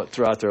to moment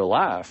throughout their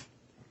life.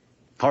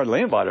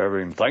 Hardly anybody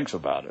ever even thinks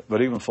about it.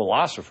 But even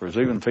philosophers,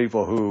 even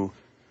people who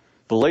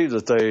believe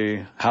that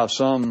they have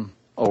some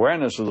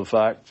awareness of the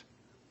fact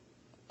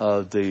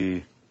of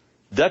the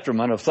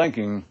detriment of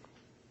thinking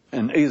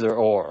in either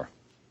or,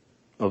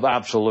 of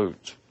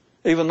absolutes.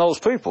 Even those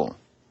people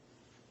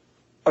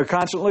are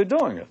constantly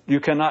doing it.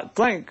 You cannot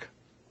think,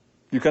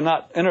 you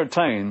cannot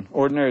entertain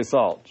ordinary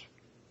thoughts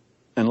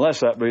unless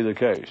that be the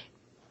case,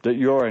 that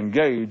you're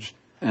engaged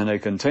in a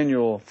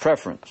continual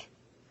preference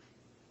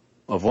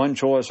of one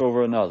choice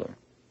over another.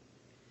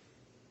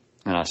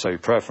 And I say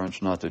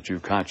preference, not that you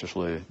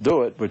consciously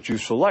do it, but you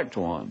select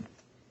one.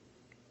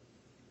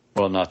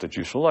 Well, not that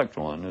you select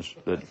one, it's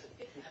that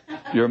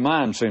your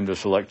mind seemed to have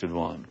selected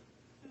one.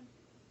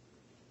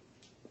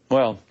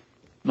 Well,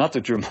 not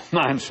that your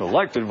mind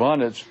selected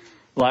one, it's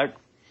like,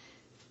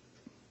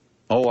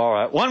 oh, all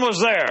right, one was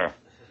there.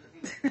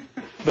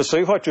 But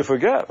see, what you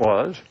forget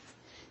was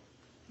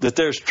that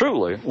there's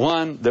truly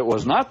one that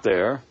was not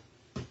there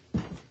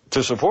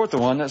to support the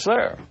one that's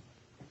there.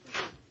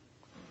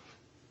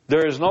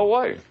 There is no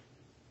way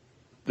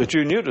that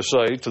you knew to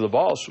say to the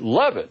boss,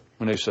 "Love it,"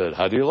 when he said,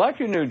 "How do you like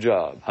your new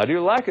job? How do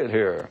you like it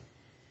here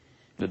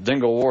at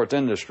Dingleworth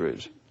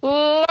Industries?"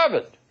 Love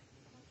it.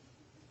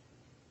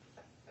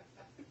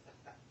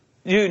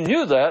 You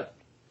knew that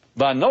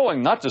by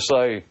knowing not to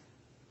say,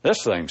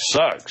 "This thing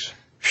sucks.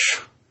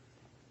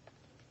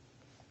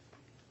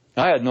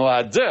 I had no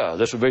idea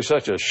this would be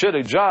such a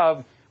shitty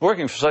job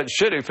working for such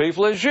shitty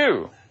people as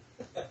you."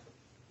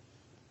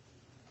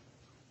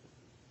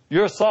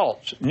 Your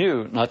thoughts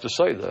knew not to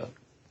say that.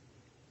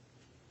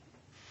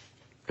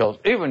 Because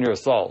even your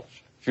thoughts,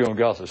 if you don't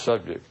get off the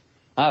subject,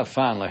 I've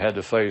finally had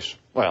to face,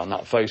 well,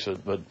 not face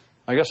it, but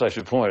I guess I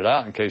should point it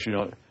out in case you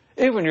don't.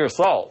 Even your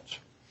thoughts,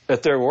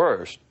 at their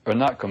worst, are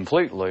not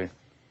completely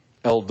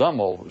El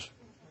Dumbos.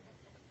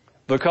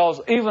 Because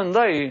even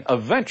they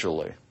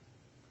eventually,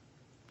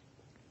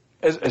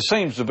 it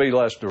seems to be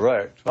less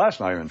direct. Well, that's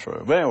not even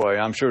true. But anyway,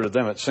 I'm sure to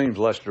them it seems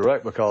less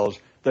direct because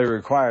they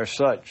require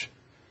such,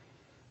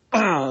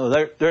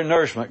 their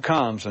nourishment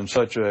comes in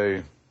such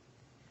a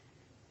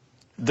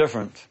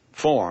different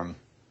form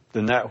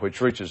than that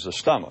which reaches the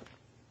stomach.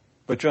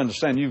 But you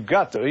understand, you've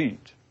got to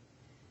eat.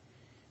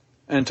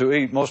 And to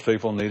eat, most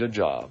people need a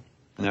job.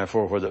 And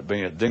therefore, whether it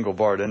be at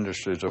Dinglebart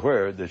Industries or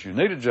where, that you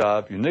need a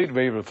job, you need to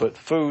be able to put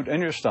food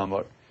in your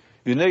stomach,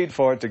 you need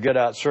for it to get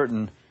out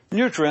certain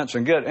nutrients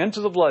and get into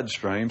the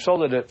bloodstream so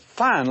that it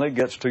finally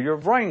gets to your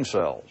brain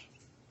cells.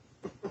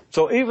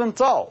 So even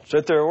thoughts,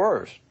 at their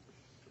worst,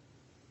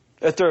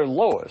 at their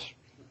lowest,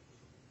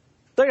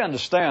 they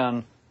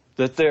understand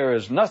that there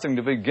is nothing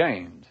to be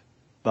gained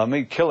by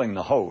me killing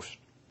the host.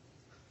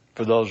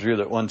 For those of you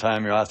that one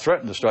time, I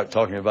threatened to start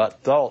talking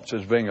about thoughts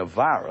as being a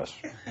virus.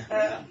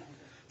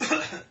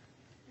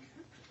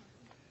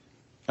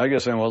 I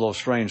guess in one of those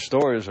strange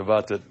stories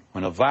about that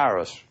when a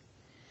virus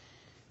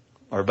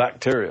or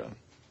bacteria,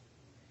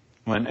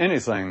 when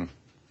anything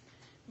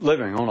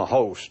living on a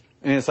host,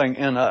 anything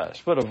in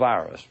us, but a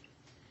virus,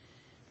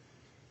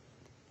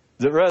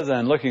 that rather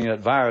than looking at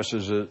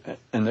viruses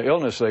and the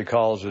illness they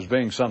cause as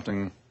being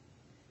something,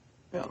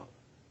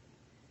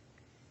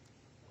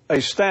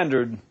 a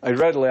standard, a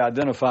readily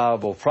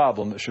identifiable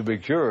problem that should be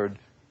cured,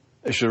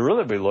 it should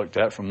really be looked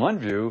at from one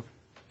view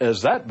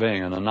as that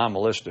being an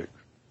anomalistic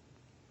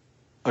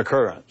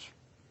occurrence.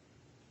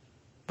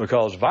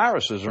 Because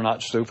viruses are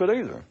not stupid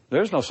either.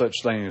 There's no such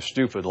thing as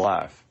stupid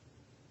life.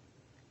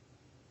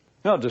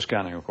 Now,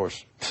 discounting, of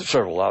course,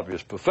 several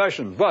obvious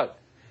professions, but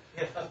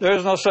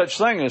there's no such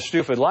thing as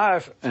stupid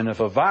life, and if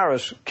a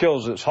virus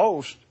kills its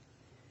host,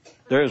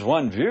 there's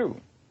one view.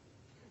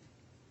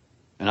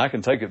 And I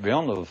can take it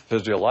beyond the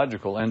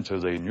physiological into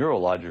the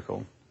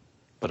neurological,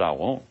 but I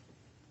won't.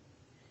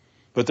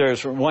 But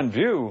there's one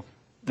view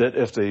that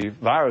if the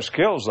virus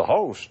kills the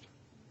host,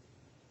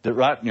 that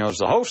as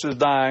the host is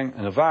dying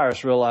and the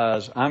virus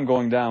realizes I'm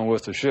going down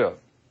with the ship,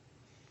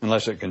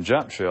 unless it can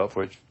jump ship,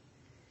 which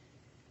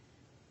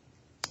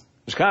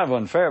is kind of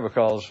unfair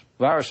because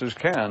viruses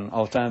can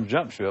oftentimes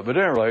jump ship. But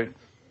at any rate,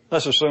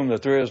 let's assume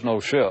that there is no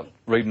ship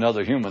read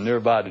another human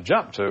nearby to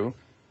jump to,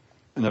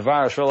 and the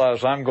virus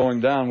realizes I'm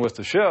going down with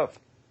the ship,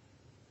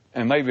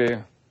 and maybe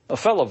a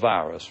fellow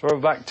virus or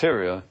a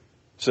bacteria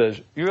says,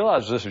 you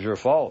realize this is your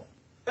fault?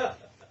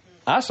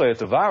 I say that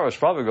the virus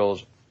probably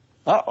goes,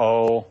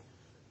 uh-oh,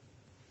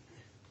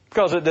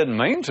 because it didn't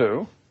mean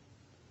to.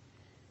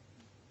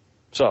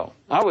 So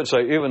I would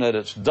say even at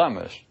its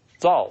dumbest,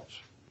 thoughts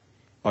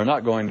are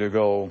not going to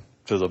go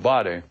to the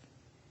body,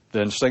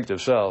 the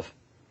instinctive self,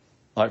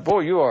 like, boy,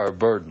 you are a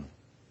burden.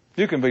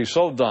 You can be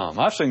so dumb.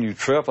 I've seen you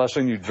trip. I've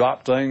seen you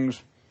drop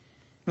things.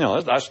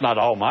 That's not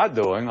all my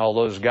doing,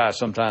 although this guy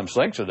sometimes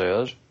thinks it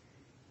is.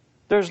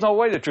 There's no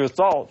way that your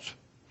thoughts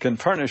can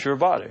furnish your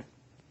body.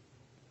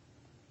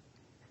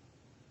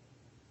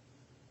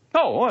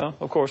 Oh, well,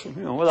 of course,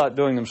 without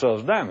doing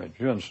themselves damage.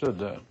 You understood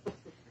that.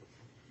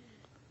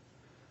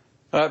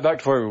 All right,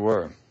 back to where we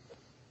were.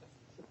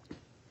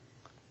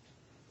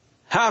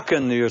 How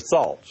can your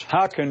thoughts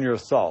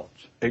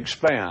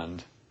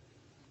expand,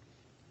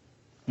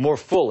 more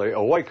fully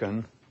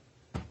awaken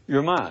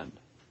your mind?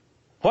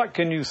 What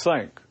can you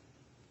think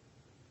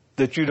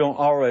that you don't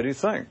already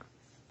think?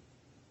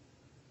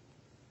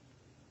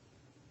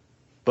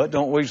 But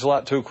don't weasel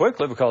out too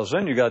quickly, because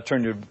then you got to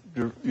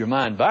turn your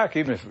mind back.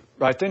 Even if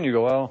right then you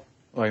go, well,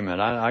 wait a minute,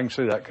 I can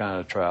see that kind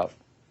of trap.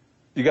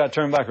 You got to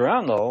turn back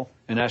around though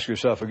and ask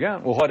yourself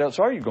again, well, what else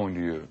are you going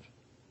to use?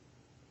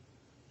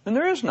 And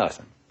there is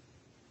nothing.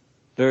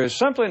 There is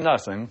simply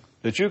nothing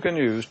that you can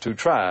use to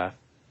try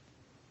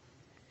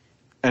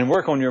and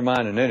work on your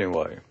mind in any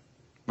way.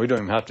 We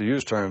don't even have to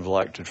use terms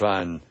like to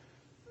try and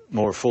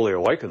more fully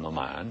awaken the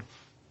mind.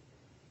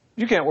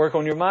 You can't work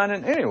on your mind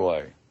in any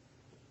way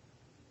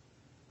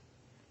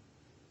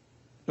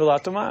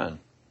without the mind.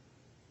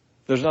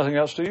 There's nothing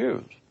else to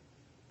use.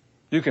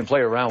 You can play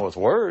around with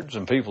words,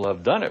 and people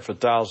have done it for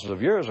thousands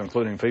of years,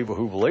 including people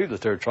who believe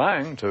that they're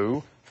trying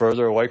to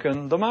further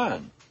awaken the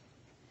mind.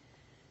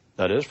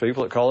 That is,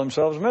 people that call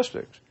themselves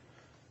mystics.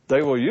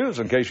 They will use,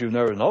 in case you've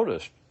never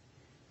noticed,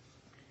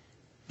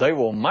 they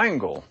will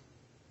mangle.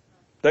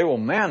 They will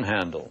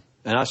manhandle.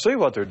 And I see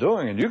what they're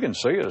doing, and you can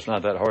see it. It's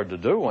not that hard to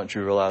do once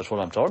you realize what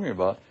I'm talking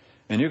about.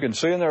 And you can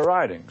see in their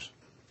writings.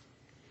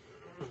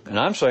 And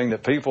I'm saying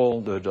that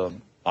people that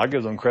I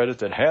give them credit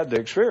that had the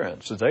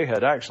experience, that they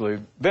had actually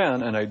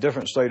been in a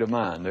different state of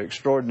mind, the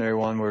extraordinary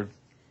one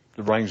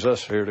that brings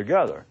us here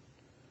together.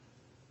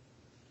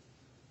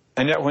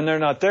 And yet when they're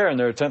not there and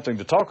they're attempting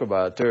to talk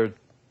about it, they're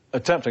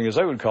attempting, as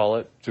they would call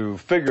it, to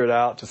figure it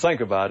out, to think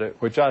about it,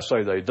 which I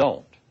say they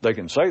don't. They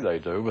can say they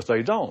do, but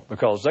they don't,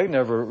 because they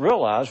never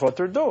realize what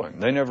they're doing.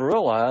 They never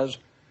realize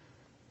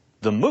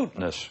the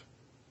mootness,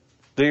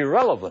 the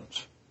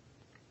irrelevance,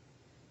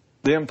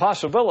 the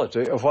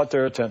impossibility of what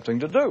they're attempting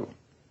to do.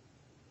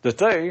 That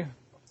they,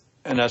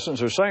 in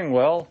essence, are saying,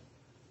 well,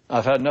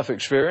 I've had enough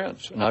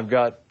experience, and I've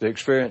got the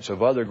experience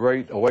of other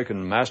great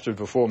awakened masters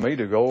before me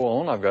to go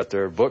on. I've got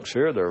their books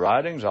here, their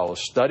writings. I'll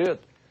study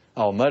it.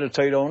 I'll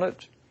meditate on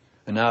it.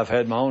 And now I've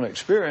had my own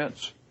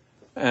experience.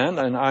 And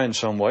I, in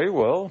some way,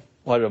 well,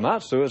 what it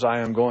amounts to is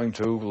I am going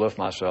to lift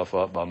myself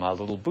up by my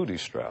little booty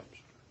straps.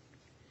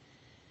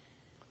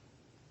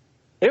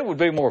 It would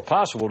be more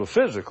possible to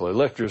physically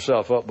lift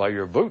yourself up by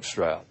your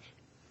bootstraps,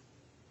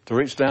 to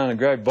reach down and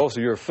grab both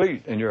of your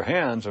feet in your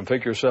hands and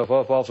pick yourself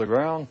up off the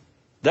ground.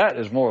 That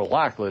is more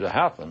likely to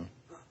happen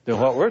than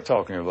what we're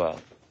talking about.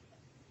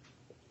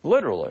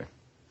 Literally.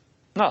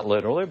 Not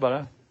literally, but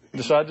I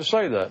decided to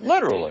say that.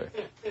 Literally.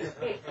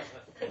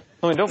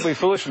 I mean, don't be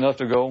foolish enough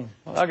to go,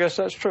 I guess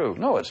that's true.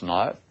 No, it's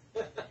not.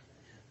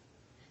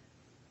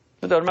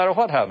 It doesn't matter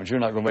what happens. You're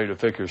not going to be able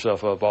to pick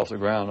yourself up off the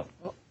ground,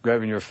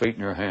 grabbing your feet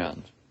in your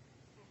hands.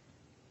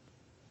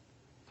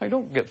 Hey,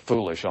 don't get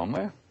foolish on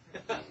me.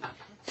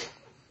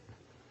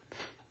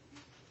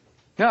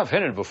 Now, I've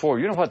hinted before,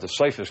 you know what the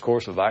safest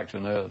course of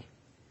action is?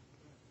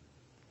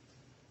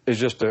 Is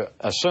just to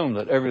assume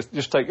that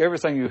just take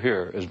everything you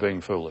hear as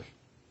being foolish.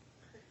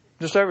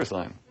 Just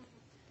everything.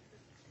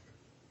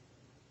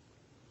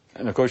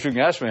 And of course, you can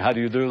ask me, how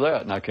do you do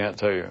that? And I can't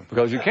tell you.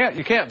 Because you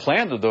can't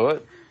plan to do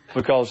it.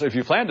 Because if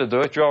you plan to do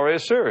it, you're already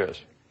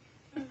serious.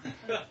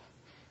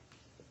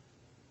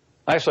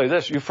 Actually,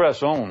 you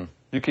press on.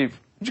 You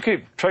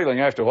keep trailing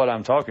after what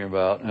I'm talking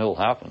about, and it'll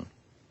happen.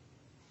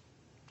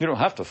 You don't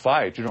have to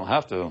fight. You don't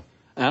have to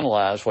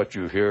analyze what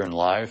you hear in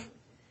life.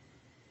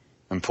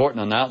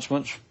 Important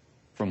announcements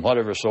from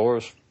whatever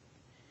source,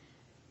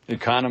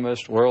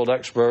 economists, world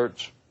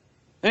experts,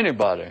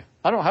 anybody.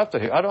 I don't have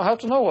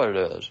to know what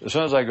it is. As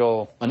soon as I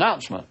go,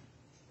 announcement.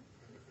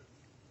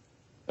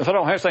 If I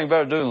don't have anything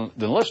better to do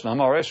than listen, I'm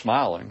already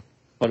smiling,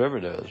 whatever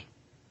it is.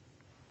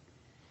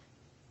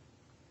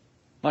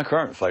 My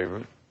current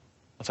favorite,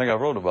 I think I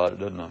wrote about it,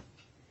 didn't I?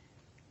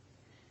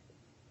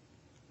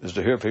 Is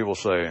to hear people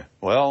say,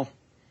 well,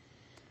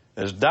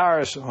 as dire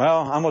as,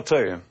 well, I'm going to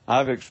tell you,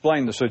 I've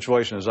explained the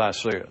situation as I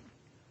see it.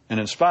 And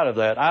in spite of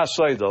that, I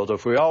say, though, that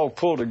if we all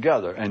pull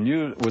together and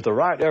use, with the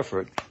right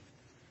effort,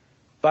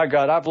 by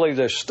God, I believe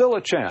there's still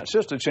a chance,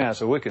 just a chance,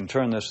 that we can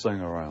turn this thing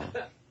around.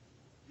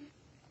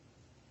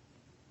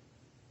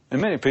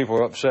 And many people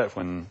were upset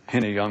when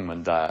Henny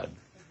Youngman died.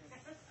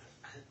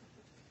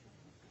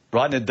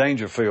 Rodney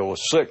Dangerfield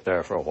was sick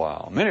there for a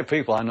while. Many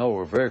people I know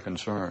were very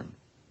concerned.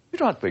 You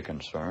don't have to be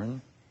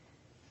concerned.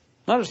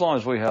 Not as long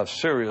as we have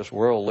serious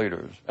world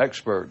leaders,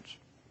 experts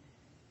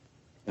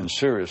in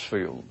serious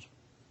fields.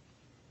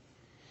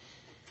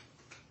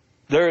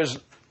 There is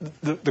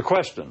the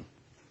question,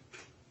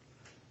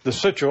 the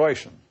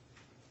situation.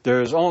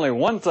 There is only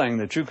one thing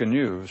that you can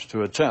use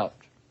to attempt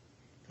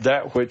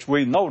that which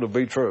we know to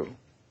be true.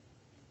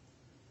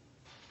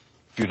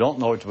 If you don't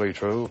know it to be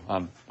true,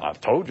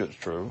 I've told you it's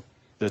true,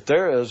 that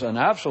there is an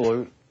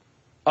absolute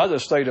other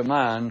state of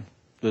mind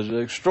that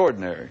is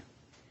extraordinary.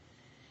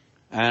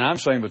 And I'm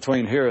saying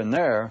between here and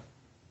there,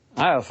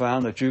 I have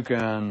found that you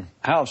can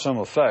have some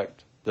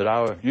effect that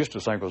I used to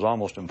think was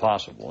almost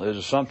impossible. It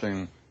is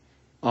something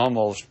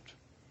almost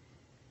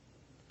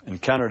in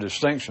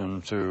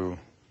counter-distinction to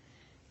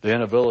the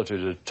inability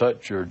to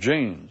touch your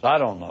genes. I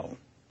don't know.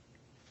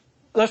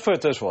 Let's put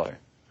it this way.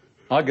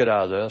 I'll get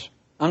out of this.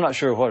 I'm not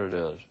sure what it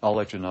is. I'll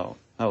let you know.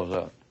 How was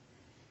that?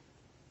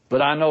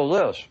 But I know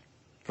this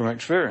from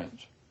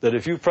experience, that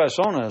if you press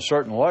on in a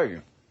certain way,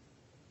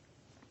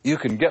 you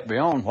can get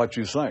beyond what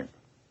you think.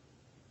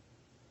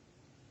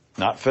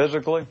 Not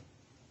physically.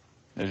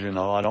 As you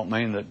know, I don't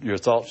mean that your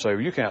thoughts say,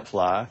 well, you can't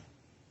fly.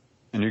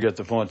 And you get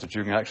the point that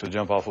you can actually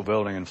jump off a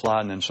building and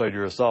fly and then say to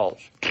your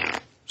thoughts,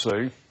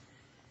 see?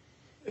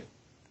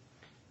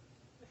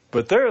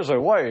 But there is a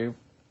way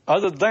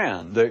other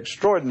than the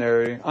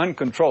extraordinary,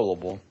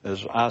 uncontrollable,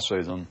 as I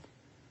see them,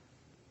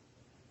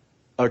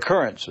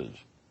 occurrences,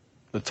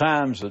 the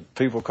times that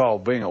people call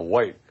being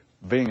awake,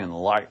 being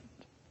enlightened,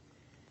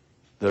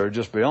 that are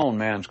just beyond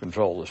man's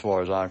control as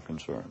far as I'm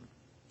concerned,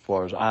 as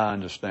far as I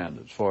understand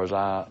it, as far as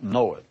I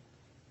know it.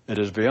 It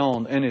is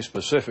beyond any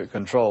specific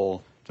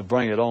control to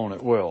bring it on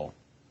at will.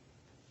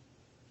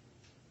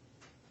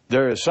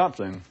 There is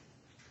something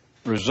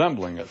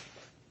resembling it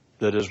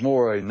that is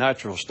more a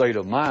natural state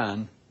of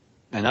mind,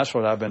 and that's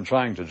what I've been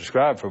trying to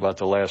describe for about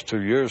the last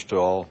 2 years to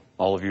all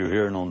of you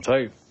hearing on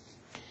tape.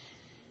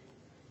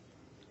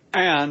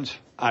 And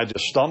I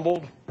just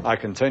stumbled. I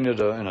continue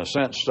to, in a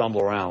sense,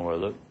 stumble around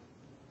with it.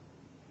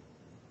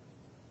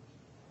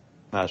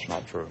 That's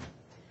not true.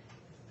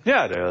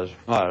 Yeah, it is.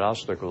 All right, I'll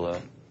stick with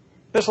that.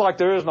 It's like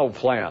there is no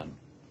plan.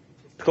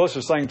 The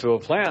closest thing to a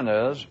plan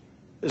is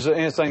that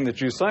anything that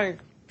you think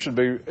should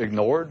be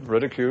ignored,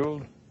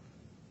 ridiculed,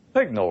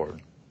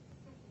 ignored,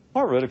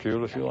 or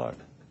ridiculed if you like.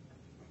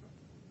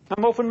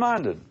 I'm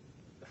open-minded.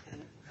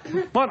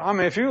 But, I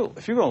mean, if you're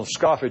going to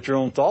scoff at your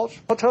own thoughts,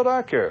 what the hell do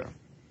I care?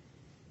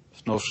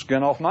 There's no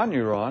skin off my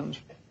neurons.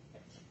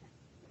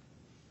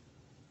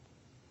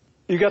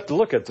 You got to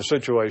look at the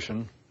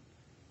situation.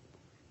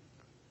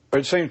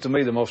 It seems to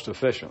me the most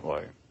efficient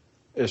way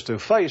is to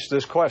face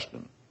this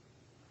question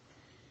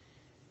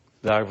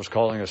that I was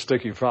calling a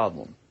sticky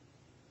problem.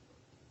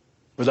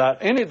 Without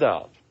any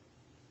doubt,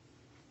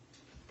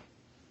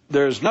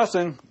 there is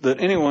nothing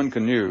that anyone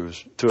can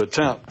use to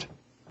attempt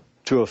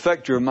to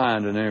affect your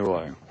mind in any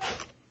way,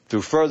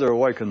 to further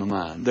awaken the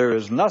mind. There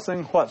is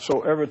nothing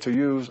whatsoever to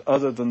use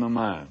other than the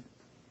mind.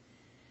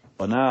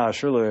 But now I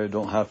surely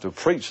don't have to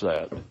preach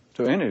that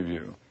to any of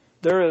you.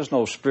 There is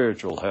no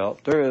spiritual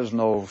help. There is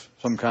no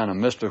some kind of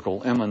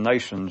mystical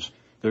emanations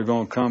that are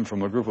going to come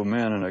from a group of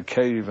men in a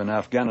cave in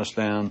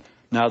Afghanistan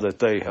now that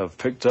they have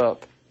picked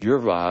up your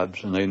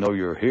vibes and they know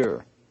you're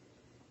here.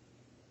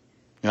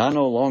 Now, I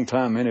know a long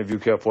time many of you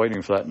kept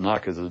waiting for that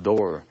knock at the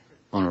door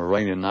on a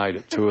rainy night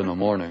at 2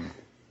 a.m.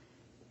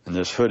 and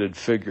this hooded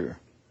figure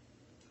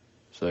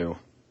say,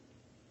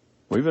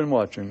 we've been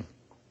watching,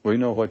 we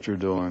know what you're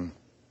doing,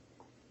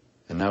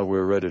 and now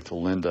we're ready to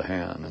lend a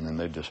hand, and then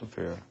they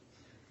disappear.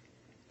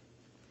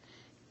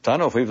 So I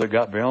know people that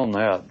got beyond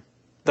that,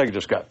 they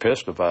just got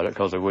pissed about it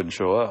because they wouldn't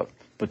show up.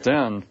 But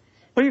then,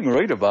 well, you can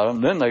read about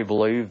them, then they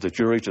believe that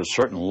you reach a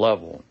certain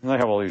level. And they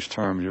have all these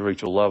terms, you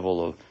reach a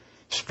level of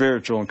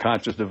spiritual and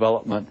conscious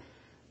development,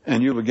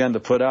 and you begin to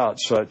put out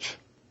such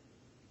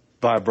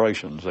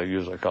vibrations, they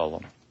usually call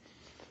them.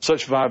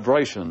 Such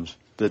vibrations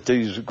that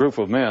these group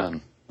of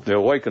men, the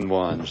awakened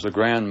ones, the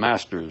grand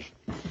masters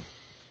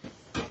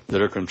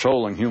that are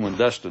controlling human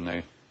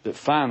destiny, that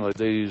finally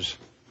these,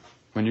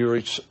 when you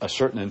reach a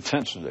certain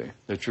intensity,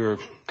 that your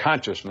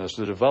consciousness,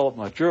 the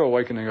development, your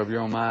awakening of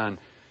your own mind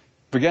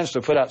begins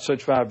to put out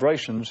such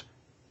vibrations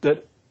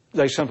that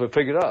they simply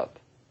pick it up,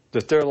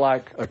 that they're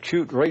like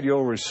acute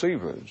radio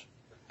receivers.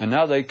 And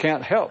now they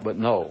can't help but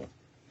know.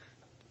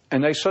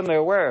 And they suddenly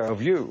aware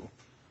of you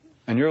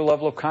and your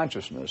level of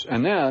consciousness.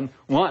 And then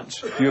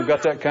once you've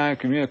got that kind of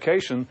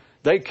communication,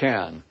 they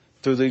can,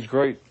 through these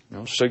great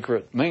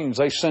secret means,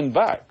 they send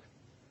back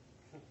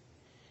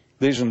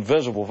these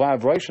invisible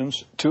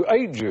vibrations to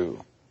aid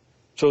you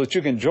so that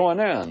you can join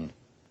in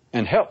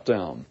and help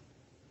them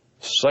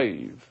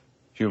save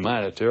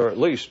humanity, or at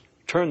least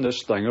turn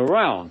this thing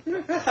around.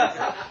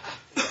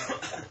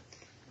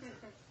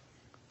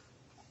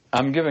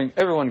 I'm giving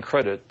everyone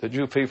credit that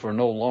you people are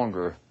no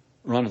longer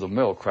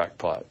run-of-the-mill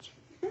crackpots.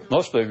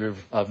 Most of you,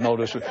 I've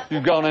noticed,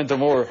 you've gone into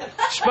more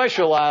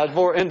specialized,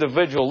 more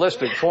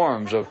individualistic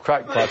forms of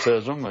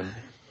crackpotism.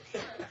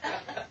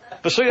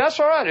 But see, that's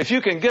all right. If you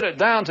can get it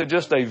down to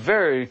just a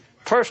very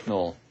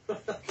personal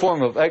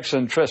form of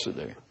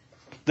eccentricity,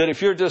 that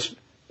if you're just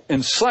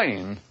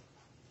insane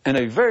in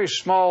a very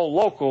small,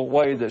 local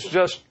way that's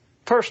just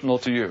personal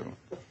to you,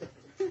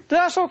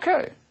 that's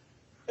okay.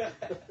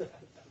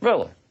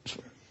 Really.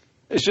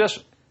 It's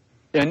just,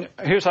 and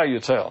here's how you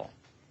tell.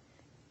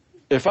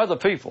 If other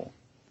people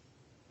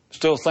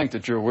still think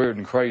that you're weird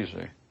and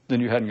crazy, then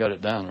you hadn't got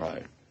it down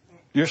right.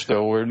 You're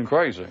still weird and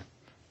crazy.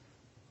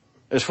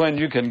 It's when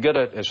you can get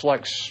it, it's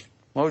like,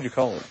 what would you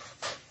call it?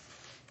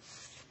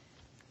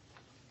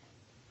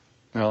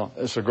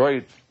 It's a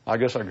great, I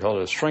guess I could call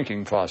it a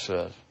shrinking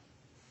process.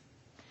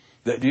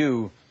 That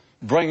you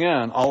bring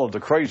in all of the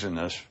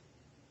craziness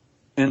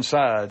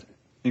inside,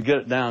 you get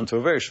it down to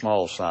a very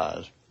small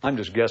size. I'm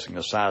just guessing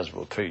the size of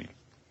a pea,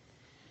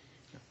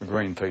 a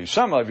green pea.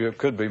 Some of you, it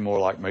could be more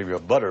like maybe a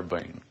butter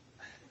bean.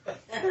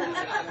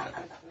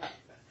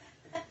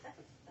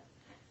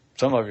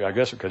 Some of you, I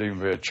guess it could even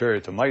be a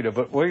cherry tomato,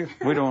 but we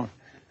don't,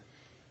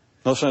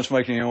 no sense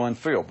making anyone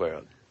feel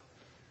bad.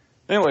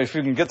 Anyway, if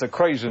you can get the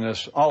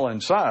craziness all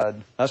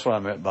inside, that's what I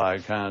meant by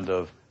kind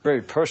of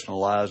very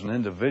personalized and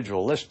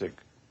individualistic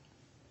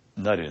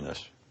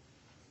nuttiness.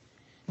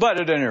 But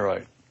at any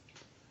rate,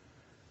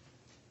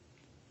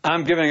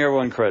 I'm giving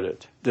everyone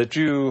credit that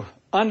you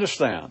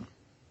understand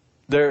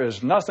there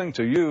is nothing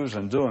to use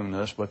in doing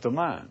this but the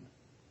mind.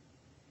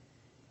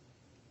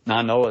 Now,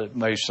 I know it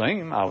may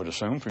seem, I would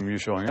assume from you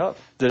showing up,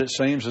 that it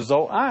seems as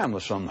though I am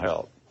of some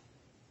help.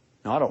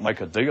 Now, I don't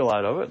make a deal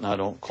out of it, and I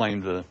don't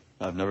claim to,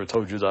 I've never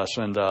told you that I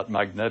send out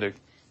magnetic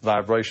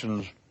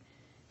vibrations,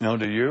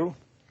 to you.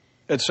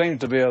 It seems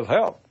to be of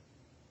help,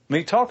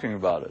 me talking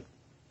about it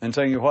and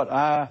telling you what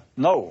I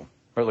know,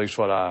 or at least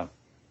what I,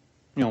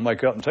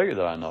 make up and tell you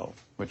that I know,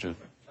 which is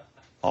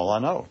all I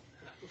know.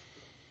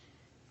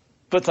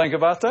 But think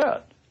about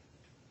that.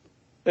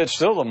 It's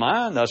still the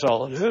mind, that's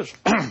all it is.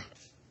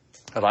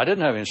 If I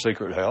didn't have any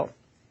secret help,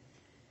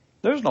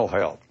 there's no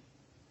help.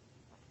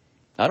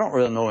 I don't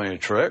really know any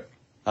trick.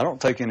 I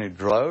don't take any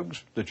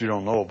drugs that you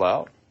don't know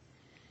about.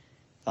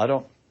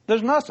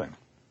 There's nothing.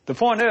 The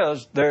point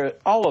is,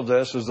 all of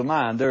this is the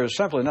mind. There is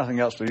simply nothing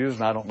else to use,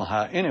 and I don't know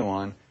how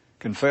anyone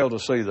can fail to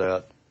see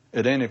that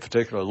at any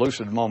particular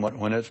lucid moment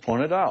when it's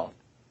pointed out.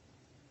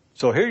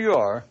 So here you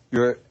are.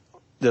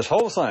 This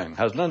whole thing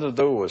has nothing to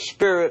do with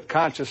spirit,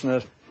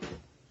 consciousness.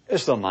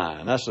 It's the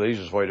mind. That's the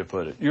easiest way to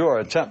put it. You are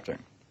attempting.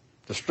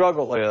 The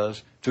struggle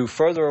is to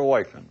further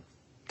awaken,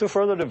 to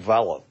further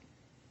develop,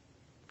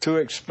 to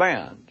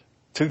expand,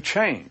 to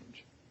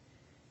change.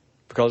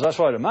 Because that's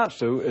what it amounts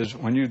to, is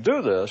when you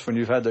do this, when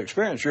you've had the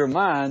experience, your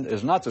mind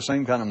is not the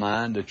same kind of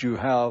mind that you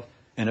have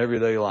in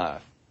everyday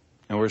life.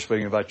 And we're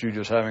speaking about you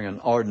just having an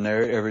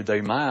ordinary,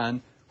 everyday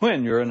mind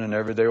when you're in an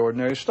everyday,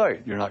 ordinary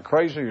state. You're not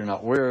crazy, you're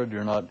not weird,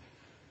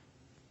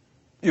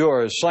 you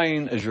are as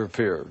sane as your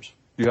peers.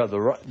 You have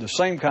the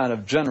same kind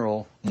of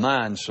general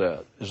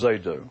mindset as they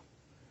do.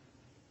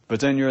 But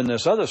then you're in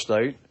this other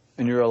state,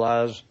 and you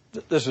realize,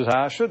 this is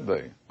how I should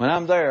be. When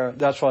I'm there,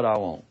 that's what I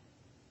want.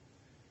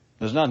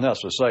 There's nothing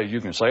else to say.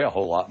 You can say a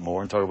whole lot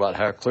more and talk about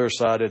how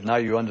clear-sighted, now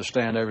you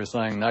understand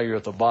everything, now you're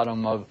at the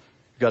bottom of,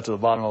 you got to the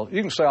bottom of,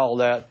 you can say all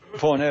that. The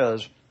point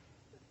is,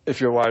 if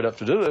you're wired up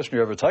to do this and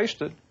you ever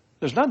taste it,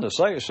 there's nothing to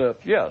say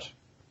except yes.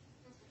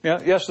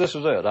 Yes, this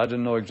is it. I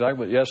didn't know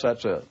exactly, but yes,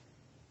 that's it.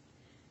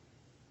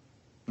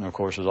 And of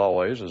course, as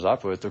always, as I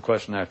put it, the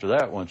question after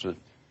that, once it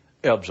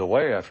ebbs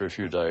away after a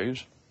few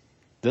days,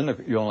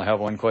 then you only have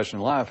one question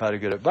in life, how to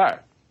get it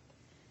back,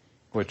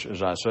 which,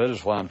 as I said,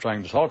 is what I'm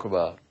trying to talk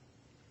about,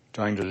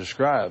 trying to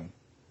describe.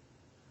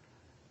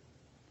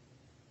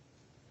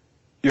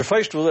 You're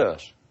faced with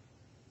this,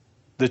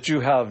 that you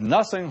have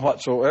nothing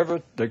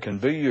whatsoever that can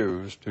be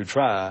used to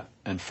try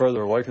and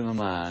further awaken the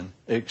mind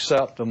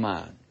except the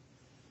mind.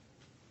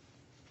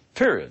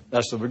 Period.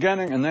 That's the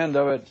beginning and the end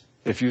of it.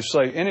 If you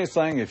say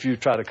anything, if you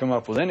try to come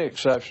up with any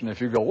exception, if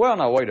you go, well,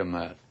 now, wait a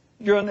minute,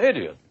 you're an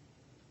idiot.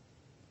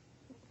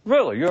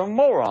 Really, you're a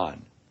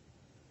moron.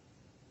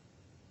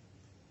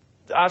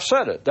 I've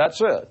said it. That's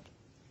it.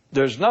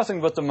 There's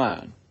nothing but the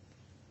mind.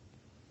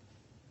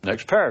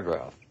 Next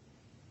paragraph.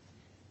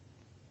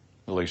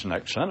 At least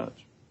next sentence.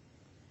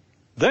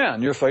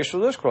 Then you're faced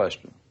with this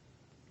question,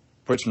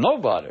 which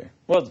nobody,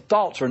 well, the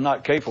thoughts are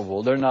not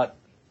capable.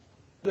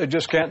 They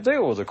just can't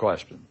deal with the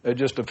question. It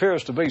just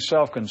appears to be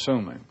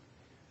self-consuming.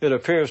 It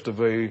appears to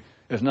be,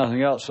 if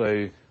nothing else,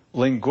 a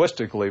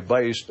linguistically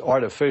based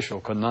artificial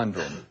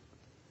conundrum.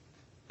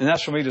 And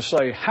that's for me to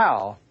say,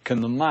 how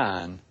can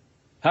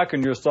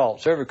your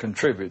thoughts ever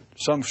contribute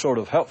some sort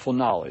of helpful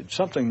knowledge,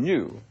 something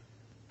new?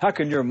 How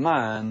can your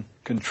mind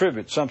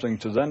contribute something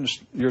to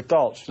your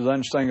thoughts to the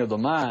understanding of the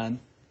mind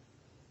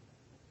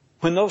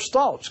when those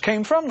thoughts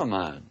came from the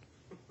mind?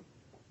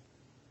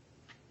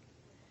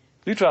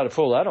 You try to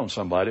pull that on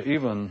somebody,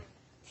 even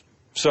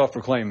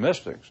self-proclaimed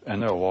mystics,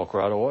 and they'll walk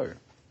right away.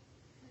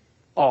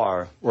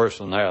 Or, worse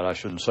than that, I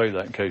shouldn't say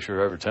that in case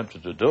you're ever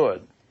tempted to do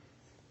it.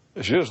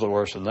 It's usually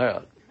worse than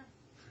that.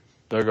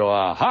 They'll go,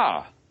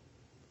 aha!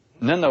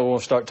 And then they'll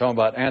start talking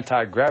about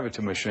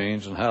anti-gravity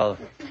machines and how,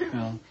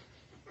 In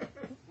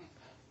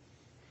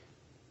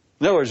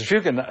other words, if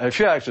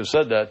you actually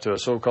said that to a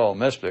so-called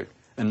mystic,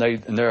 and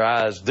their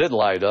eyes did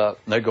light up,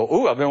 and they go,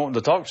 ooh, I've been wanting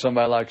to talk to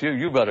somebody like you,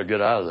 you better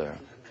get out of there.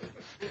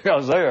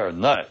 Because they are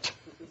nuts.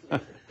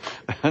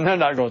 And they're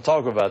not going to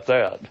talk about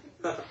that.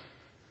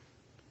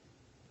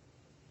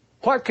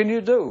 What can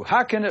you do?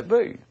 How can it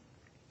be?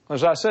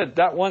 As I said,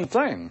 that one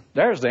thing,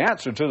 there's the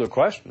answer to the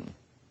question.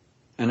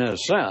 And in a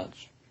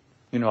sense,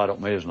 I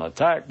don't mean it as an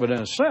attack, but in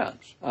a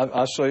sense,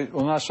 I say it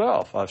with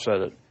myself. I've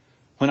said it.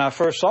 When I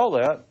first saw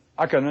that,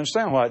 I couldn't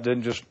understand why it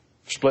didn't just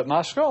split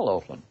my skull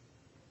open.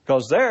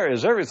 Because there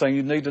is everything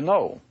you need to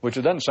know, which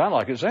it doesn't sound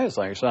like it's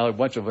anything. It sounds like a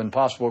bunch of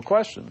impossible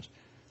questions.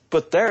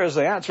 But there is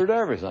the answer to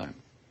everything.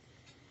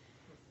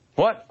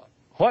 What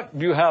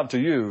do you have to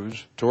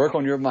use to work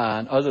on your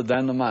mind other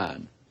than the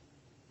mind?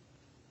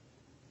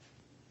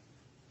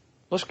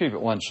 Let's keep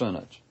it one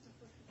sentence.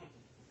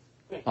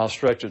 I'll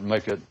stretch it and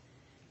make it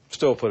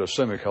still put a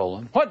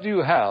semicolon. What do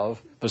you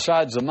have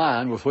besides the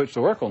mind with which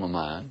to work on the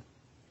mind?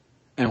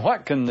 And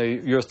what can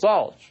your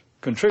thoughts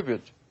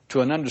contribute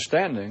to an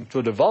understanding, to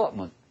a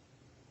development?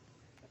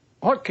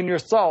 What can your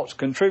thoughts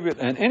contribute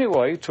in any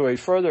way to a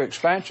further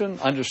expansion,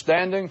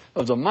 understanding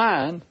of the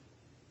mind,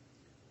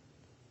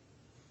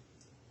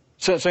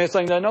 since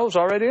anything they know is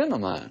already in the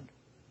mind?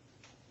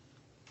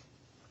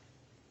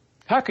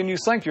 How can you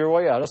think your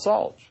way out of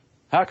thoughts?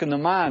 How can the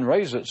mind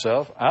raise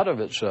itself out of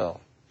itself?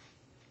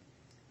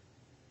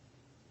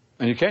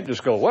 And you can't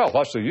just go, well,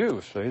 what's the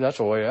use? See, that's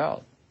a way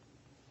out.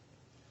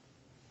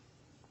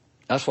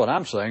 That's what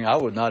I'm saying I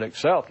would not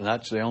accept, and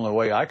that's the only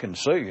way I can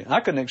see. I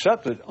couldn't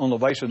accept it on the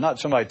basis not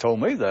somebody told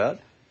me that.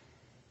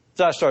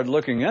 So I started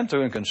looking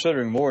into and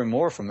considering more and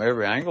more from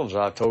every angle, as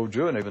I've told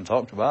you and even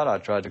talked about. I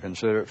tried to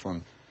consider it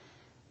from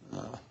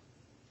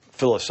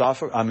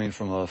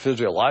from a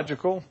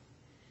physiological,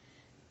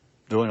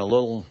 doing a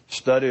little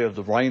study of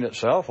the brain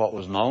itself, what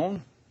was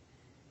known,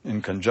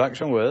 in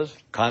conjunction with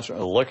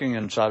constantly looking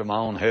inside of my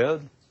own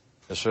head,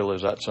 as silly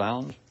as that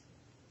sounds.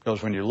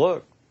 Because when you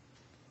look,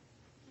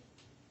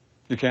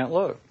 you can't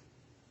look.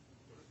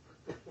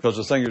 Because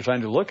the thing you're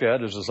trying to look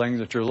at is the thing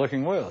that you're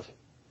looking with.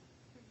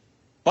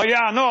 Well, yeah,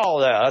 I know all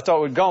that. I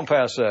thought we'd gone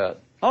past that.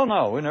 Oh,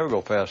 no, we never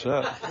go past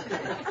that.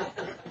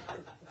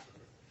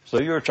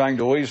 So you're trying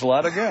to weasel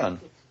out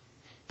again.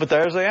 But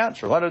there's the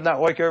answer. Why didn't that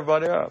wake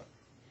everybody up?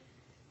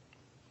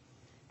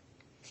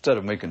 Instead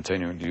of me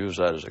continuing to use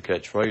that as a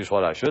catchphrase,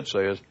 what I should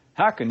say is,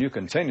 how can you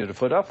continue to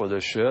put up with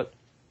this shit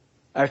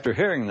after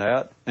hearing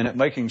that and it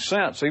making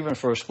sense even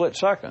for a split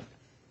second?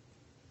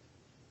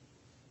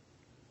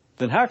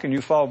 Then how can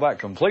you fall back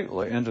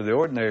completely into the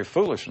ordinary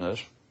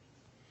foolishness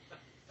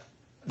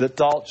that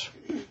thoughts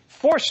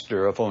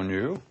foster upon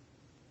you?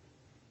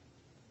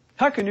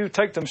 How can you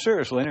take them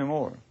seriously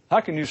anymore?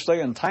 How can you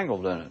stay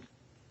entangled in it?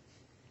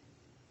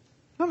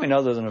 I mean,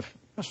 other than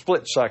a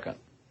split second.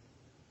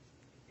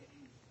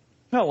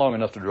 Not long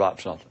enough to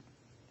drop something.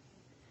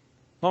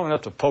 Long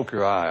enough to poke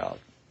your eye out.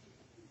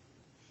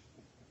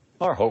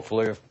 Or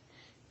hopefully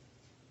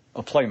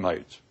a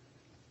playmate's.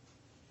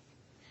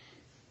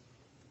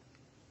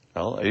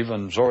 Well,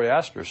 even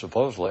Zoroaster,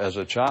 supposedly, as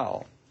a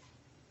child,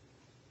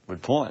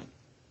 would point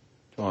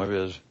to one of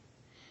his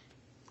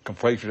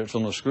compatriots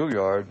in the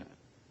schoolyard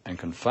and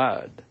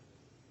confide,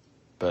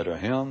 better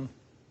him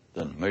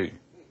than me.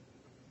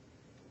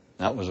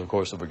 That was, of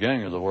course, the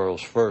beginning of the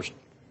world's first,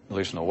 at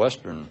least in the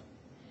Western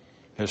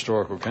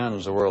historical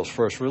canons, the world's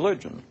first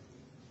religion.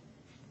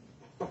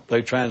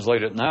 They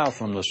translate it now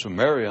from the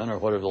Sumerian, or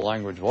whatever the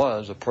language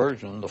was, the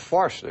Persian, the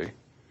Farsi.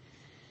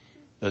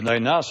 And they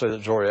now say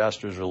that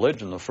Zoroaster's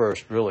religion, the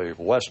first really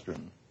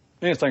Western,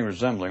 anything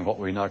resembling what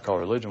we now call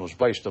religion, was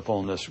based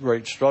upon this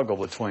great struggle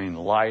between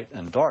light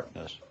and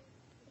darkness.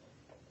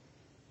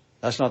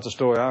 That's not the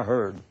story I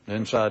heard. The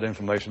inside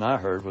information I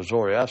heard was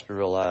Zoroaster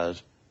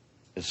realized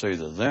it's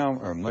either them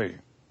or me.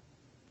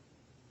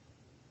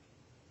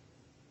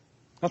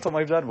 I thought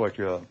maybe that'd wake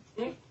you up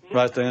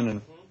right then,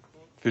 and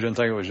if you didn't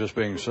think it was just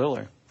being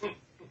silly.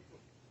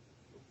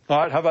 All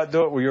right, how about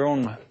do it with your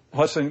own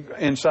what's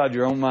inside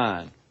your own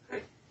mind.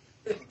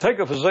 Take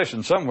a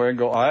position somewhere and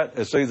go, all right,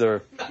 it's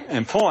either,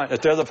 and point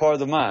at the other part of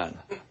the mind.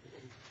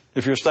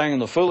 If you're staying on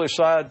the foolish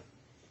side,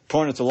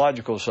 point at the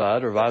logical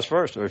side, or vice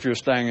versa. If you're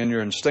staying in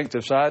your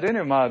instinctive side, any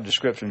of my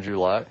descriptions you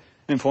like,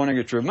 and pointing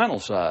at your mental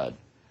side.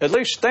 At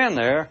least stand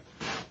there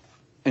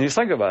and you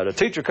think about it. A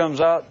teacher comes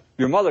out,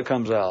 your mother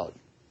comes out,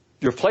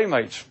 your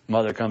playmate's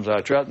mother comes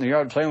out. You're out in the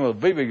yard playing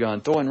with a BB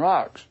gun, throwing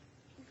rocks,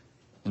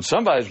 and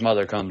somebody's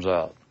mother comes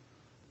out.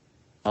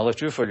 I'll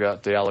let you figure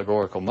out the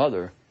allegorical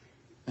mother.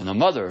 And the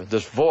mother,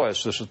 this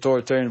voice, this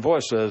authoritarian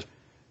voice says,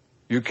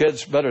 you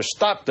kids better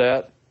stop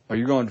that or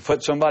you're going to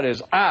put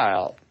somebody's eye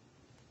out.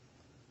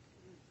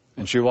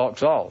 And she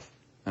walks off.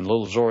 And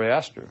little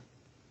Zoroaster,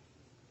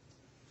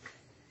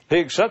 he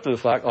accepted the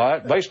fact, all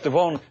right, based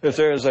upon if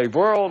there is a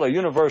world, a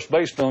universe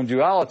based on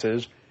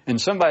dualities, and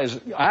somebody's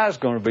eye is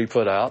going to be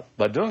put out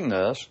by doing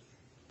this,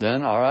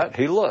 then, all right,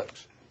 he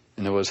looks.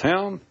 And it was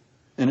him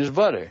and his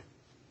buddy.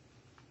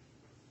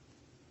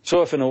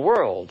 So if in a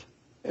world,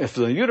 if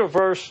the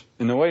universe,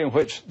 in the way in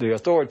which the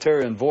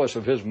authoritarian voice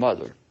of his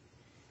mother,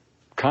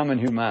 common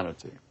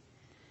humanity,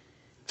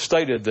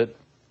 stated that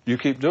you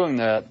keep doing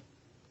that,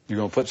 you're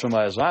going to put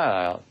somebody's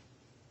eye out.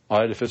 All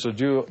right, if it's a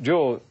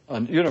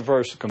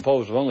universe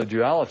composed of only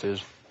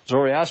dualities,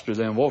 Zoroaster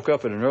then woke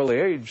up at an early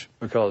age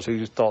because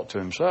he thought to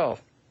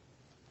himself,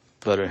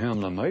 better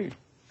him than me.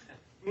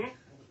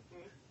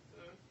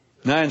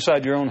 Now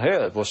inside your own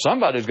head, well,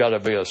 somebody's got to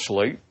be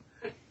asleep.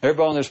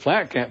 Everybody on this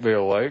planet can't be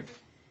awake.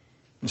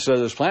 Instead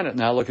of this planet,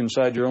 now look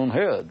inside your own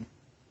head.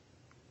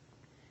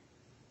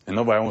 And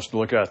nobody wants to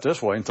look at it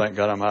this way, and thank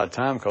God I'm out of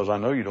time because I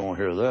know you don't want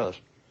to hear this.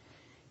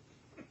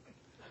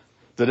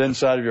 That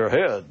inside of your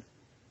head,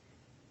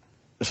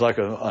 it's like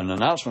an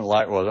announcement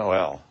like,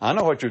 well, I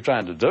know what you're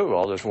trying to do,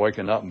 all this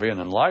waking up and being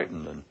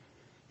enlightened and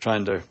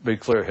trying to be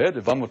clear-headed.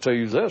 If I'm going to tell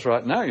you this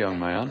right now, young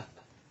man,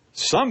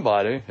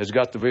 somebody has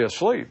got to be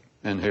asleep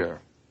in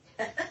here.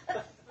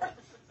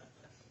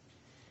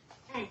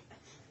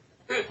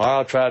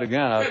 I'll try it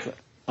again. I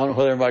don't know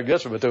whether everybody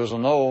gets it, but there was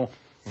an old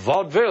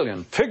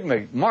vaudevillian,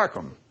 Pigmeat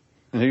Markham,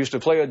 and he used to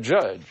play a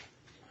judge.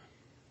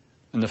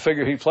 And the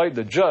figure he played,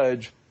 the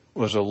judge,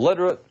 was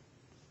illiterate,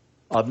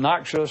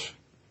 obnoxious,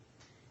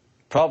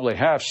 probably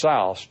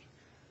half-soused,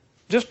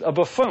 just a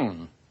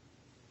buffoon.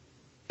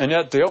 And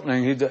at the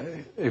opening,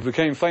 he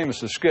became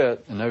famous as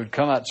skit, and they would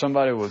come out,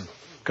 somebody would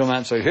come out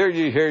and say, hear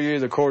ye,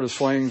 the court of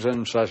swings,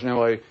 and such.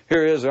 Anyway,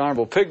 here is the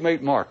Honorable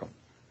Pigmeat Markham.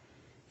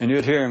 And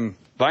you'd hear him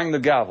bang the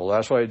gavel.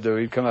 That's what he'd do.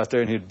 He'd come out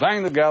there and he'd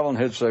bang the gavel and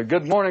he'd say,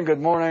 good morning, good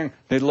morning.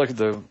 He'd look at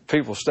the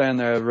people standing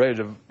there ready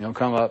to,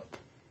 come up,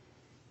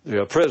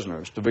 the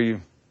prisoners, to be,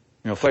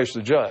 face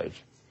the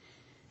judge.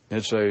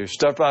 He'd say,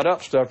 step right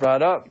up, step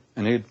right up.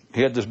 And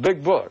he had this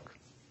big book,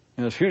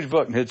 this huge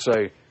book, and he'd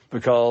say,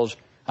 because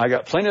I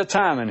got plenty of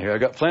time in here. I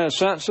got plenty of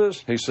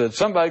sentences. He said,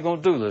 somebody's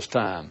going to do this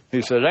time.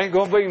 He said, it ain't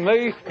going to be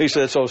me. He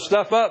said, so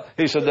step up.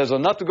 He said, there's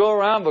enough to go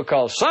around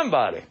because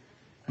somebody,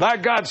 by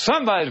God,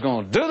 somebody's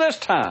going to do this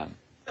time.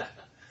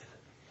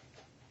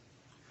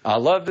 I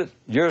loved it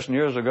years and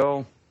years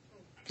ago.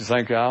 You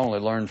think I only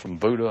learned from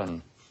Buddha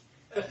and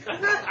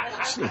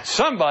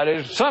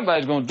somebody's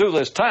going to do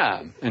this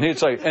time. And he'd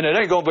say, and it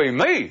ain't going to be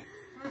me.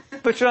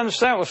 But you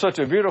understand, with such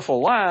a beautiful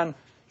line,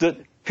 that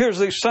here's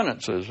these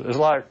sentences. It's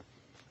like,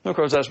 of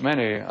course, that's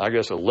many, I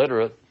guess,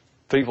 illiterate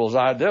people's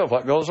idea of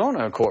what goes on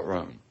in a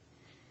courtroom.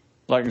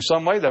 Like in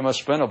some way, they must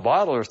spin a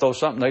bottle or throw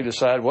something. They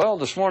decide, well,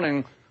 this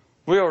morning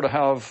we ought to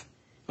have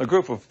a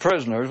group of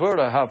prisoners. We ought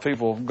to have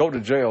people go to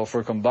jail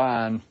for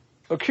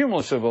a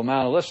cumulative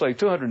amount of, let's say,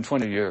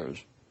 220 years.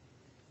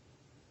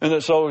 And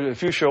that, so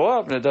if you show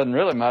up, and it doesn't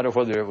really matter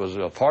whether it was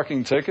a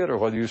parking ticket or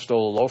whether you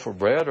stole a loaf of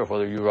bread or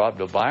whether you robbed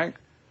a bank,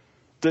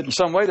 that in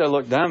some way they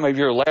look down, maybe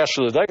you're last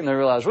of the day, and they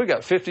realize we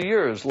got 50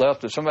 years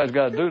left that somebody's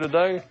got to do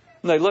today.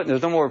 And they look, and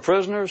there's no more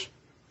prisoners,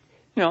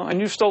 and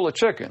you stole a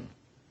chicken.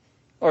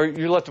 Or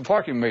you let the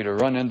parking meter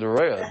run into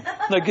red. And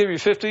they give you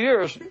 50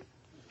 years.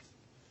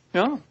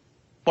 What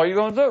are you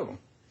going to do?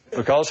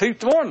 Because he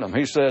warned them.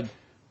 He said,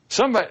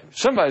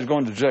 somebody's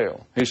going to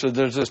jail. He said,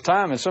 there's this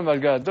time and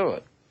somebody's got to do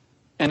it.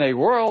 In a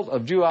world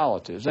of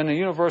dualities, in a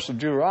universe of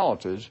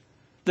dualities,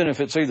 then if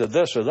it's either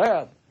this or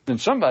that, then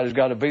somebody's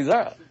got to be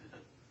that.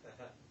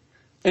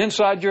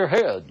 Inside your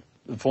head,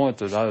 the point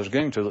that I was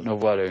getting to that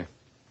nobody,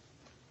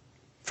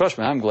 trust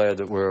me, I'm glad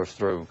that we're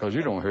through because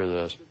you don't hear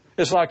this.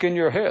 It's like in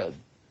your head,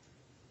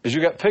 is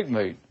you got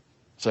Pigmeat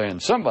saying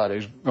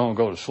somebody's going to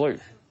go to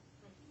sleep.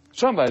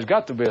 Somebody's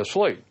got to be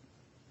asleep.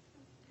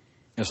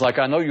 It's like,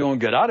 I know you want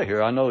to get out of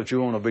here. I know that you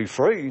want to be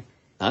free.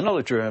 I know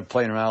that you're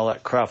playing around all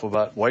that crap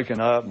about waking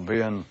up and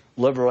being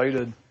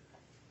liberated.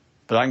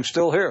 But I can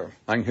still hear.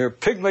 I can hear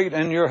Pigmeat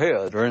in your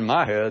head or in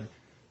my head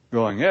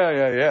going,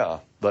 yeah.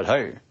 But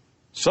hey,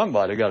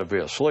 somebody got to be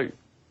asleep.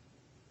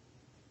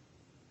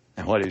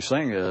 And what he's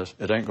saying is,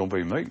 it ain't going to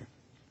be me.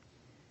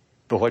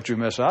 But what you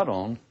miss out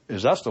on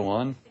is that's the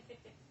one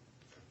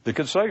that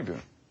could save you.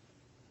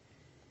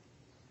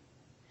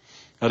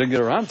 I didn't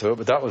get around to it,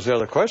 but that was the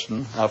other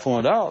question I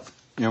pointed out.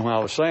 when I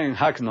was saying,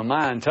 how can the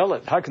mind tell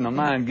it? How can the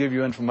mind give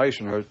you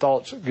information, or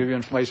thoughts give you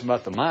information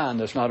about the mind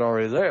that's not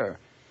already there?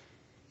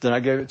 Then I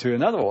gave it to you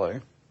another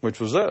way, which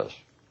was this.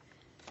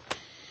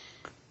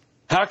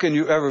 How can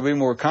you ever be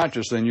more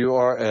conscious than you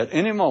are at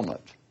any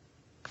moment?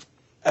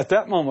 At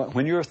that moment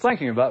when you're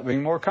thinking about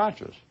being more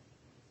conscious.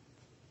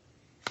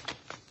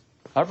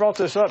 I brought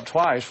this up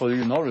twice for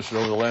you to notice it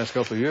over the last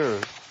couple of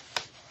years.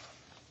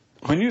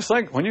 When you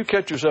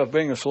catch yourself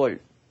being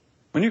asleep,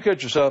 when you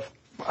catch yourself,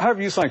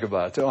 however you think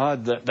about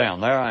it,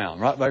 down, there I am,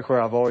 right back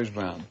where I've always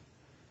been.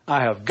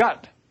 I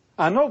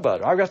know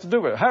better, I've got to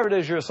do better. However it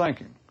is you're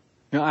thinking.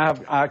 I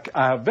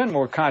have been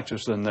more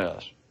conscious than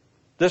this.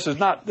 This is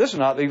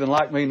not even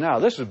like me now.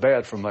 This is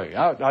bad for me.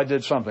 I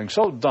did something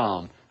so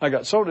dumb. I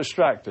got so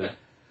distracted.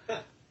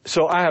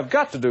 So I have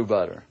got to do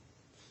better.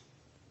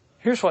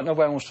 Here's what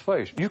nobody wants to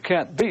face. You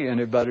can't be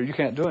any better, you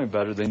can't do any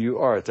better than you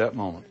are at that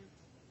moment.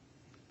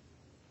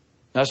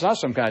 That's not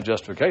some kind of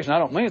justification. I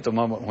don't mean at the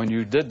moment when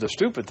you did the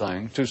stupid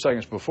thing 2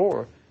 seconds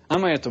before. I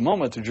mean at the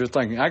moment that you're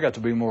thinking, I got to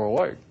be more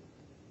awake.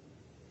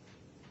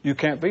 You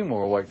can't be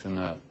more awake than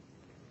that.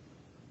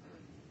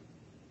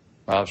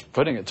 I was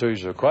putting it to you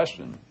as a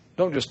question.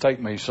 Don't just take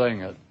me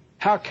saying it.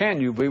 How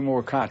can you be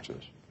more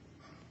conscious?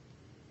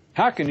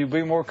 How can you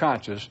be more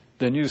conscious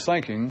than you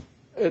thinking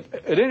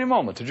at any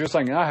moment that you're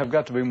thinking, I have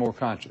got to be more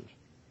conscious?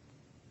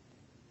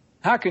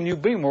 How can you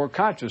be more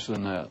conscious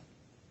than that?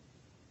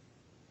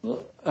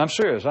 I'm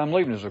serious. I'm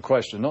leaving it as a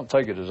question. Don't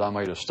take it as I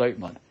made a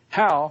statement.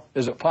 How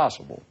is it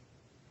possible?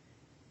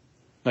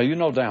 Now, you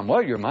know damn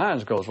well your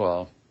mind goes,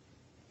 well,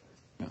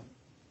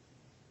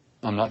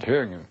 I'm not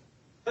hearing you.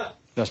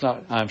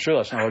 I'm sure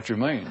that's not what you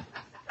mean.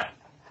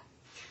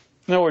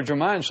 In other words, your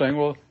mind's saying,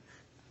 well,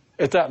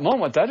 at that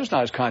moment, that is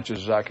not as conscious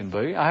as I can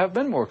be. I have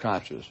been more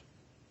conscious.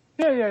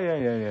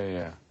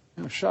 Yeah.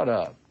 Shut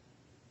up.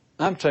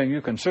 I'm saying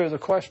you consider the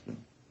question.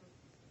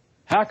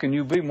 How can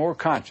you be more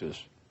conscious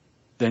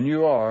than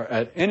you are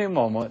at any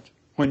moment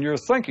when you're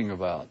thinking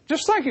about?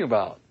 Just thinking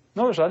about.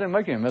 Notice I didn't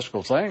make any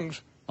mystical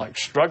things like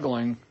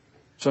struggling,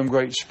 some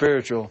great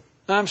spiritual.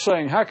 I'm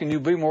saying, how can you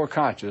be more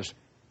conscious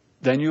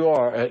than you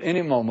are at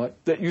any moment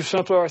that you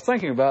simply are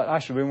thinking about, I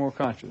should be more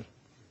conscious.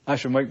 I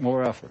should make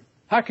more effort.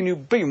 How can you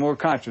be more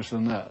conscious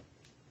than that?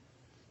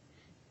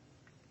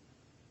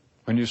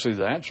 When you see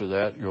the answer to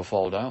that, you'll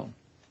fall down.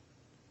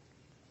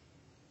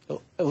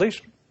 At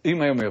least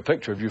email me a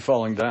picture of you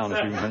falling down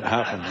if you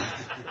happen.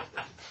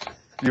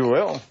 You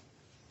will.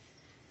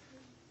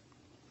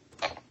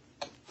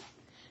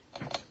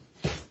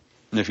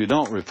 And if you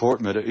don't,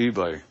 report me to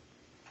eBay.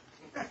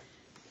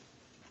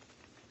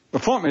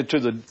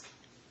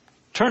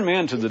 Turn me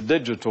into the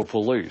digital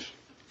police.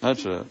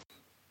 That's it.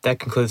 That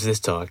concludes this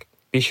talk.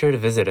 Be sure to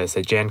visit us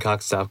at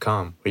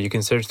jancox.com, where you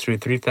can search through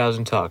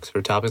 3,000 talks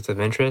for topics of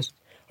interest,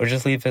 or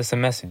just leave us a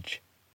message.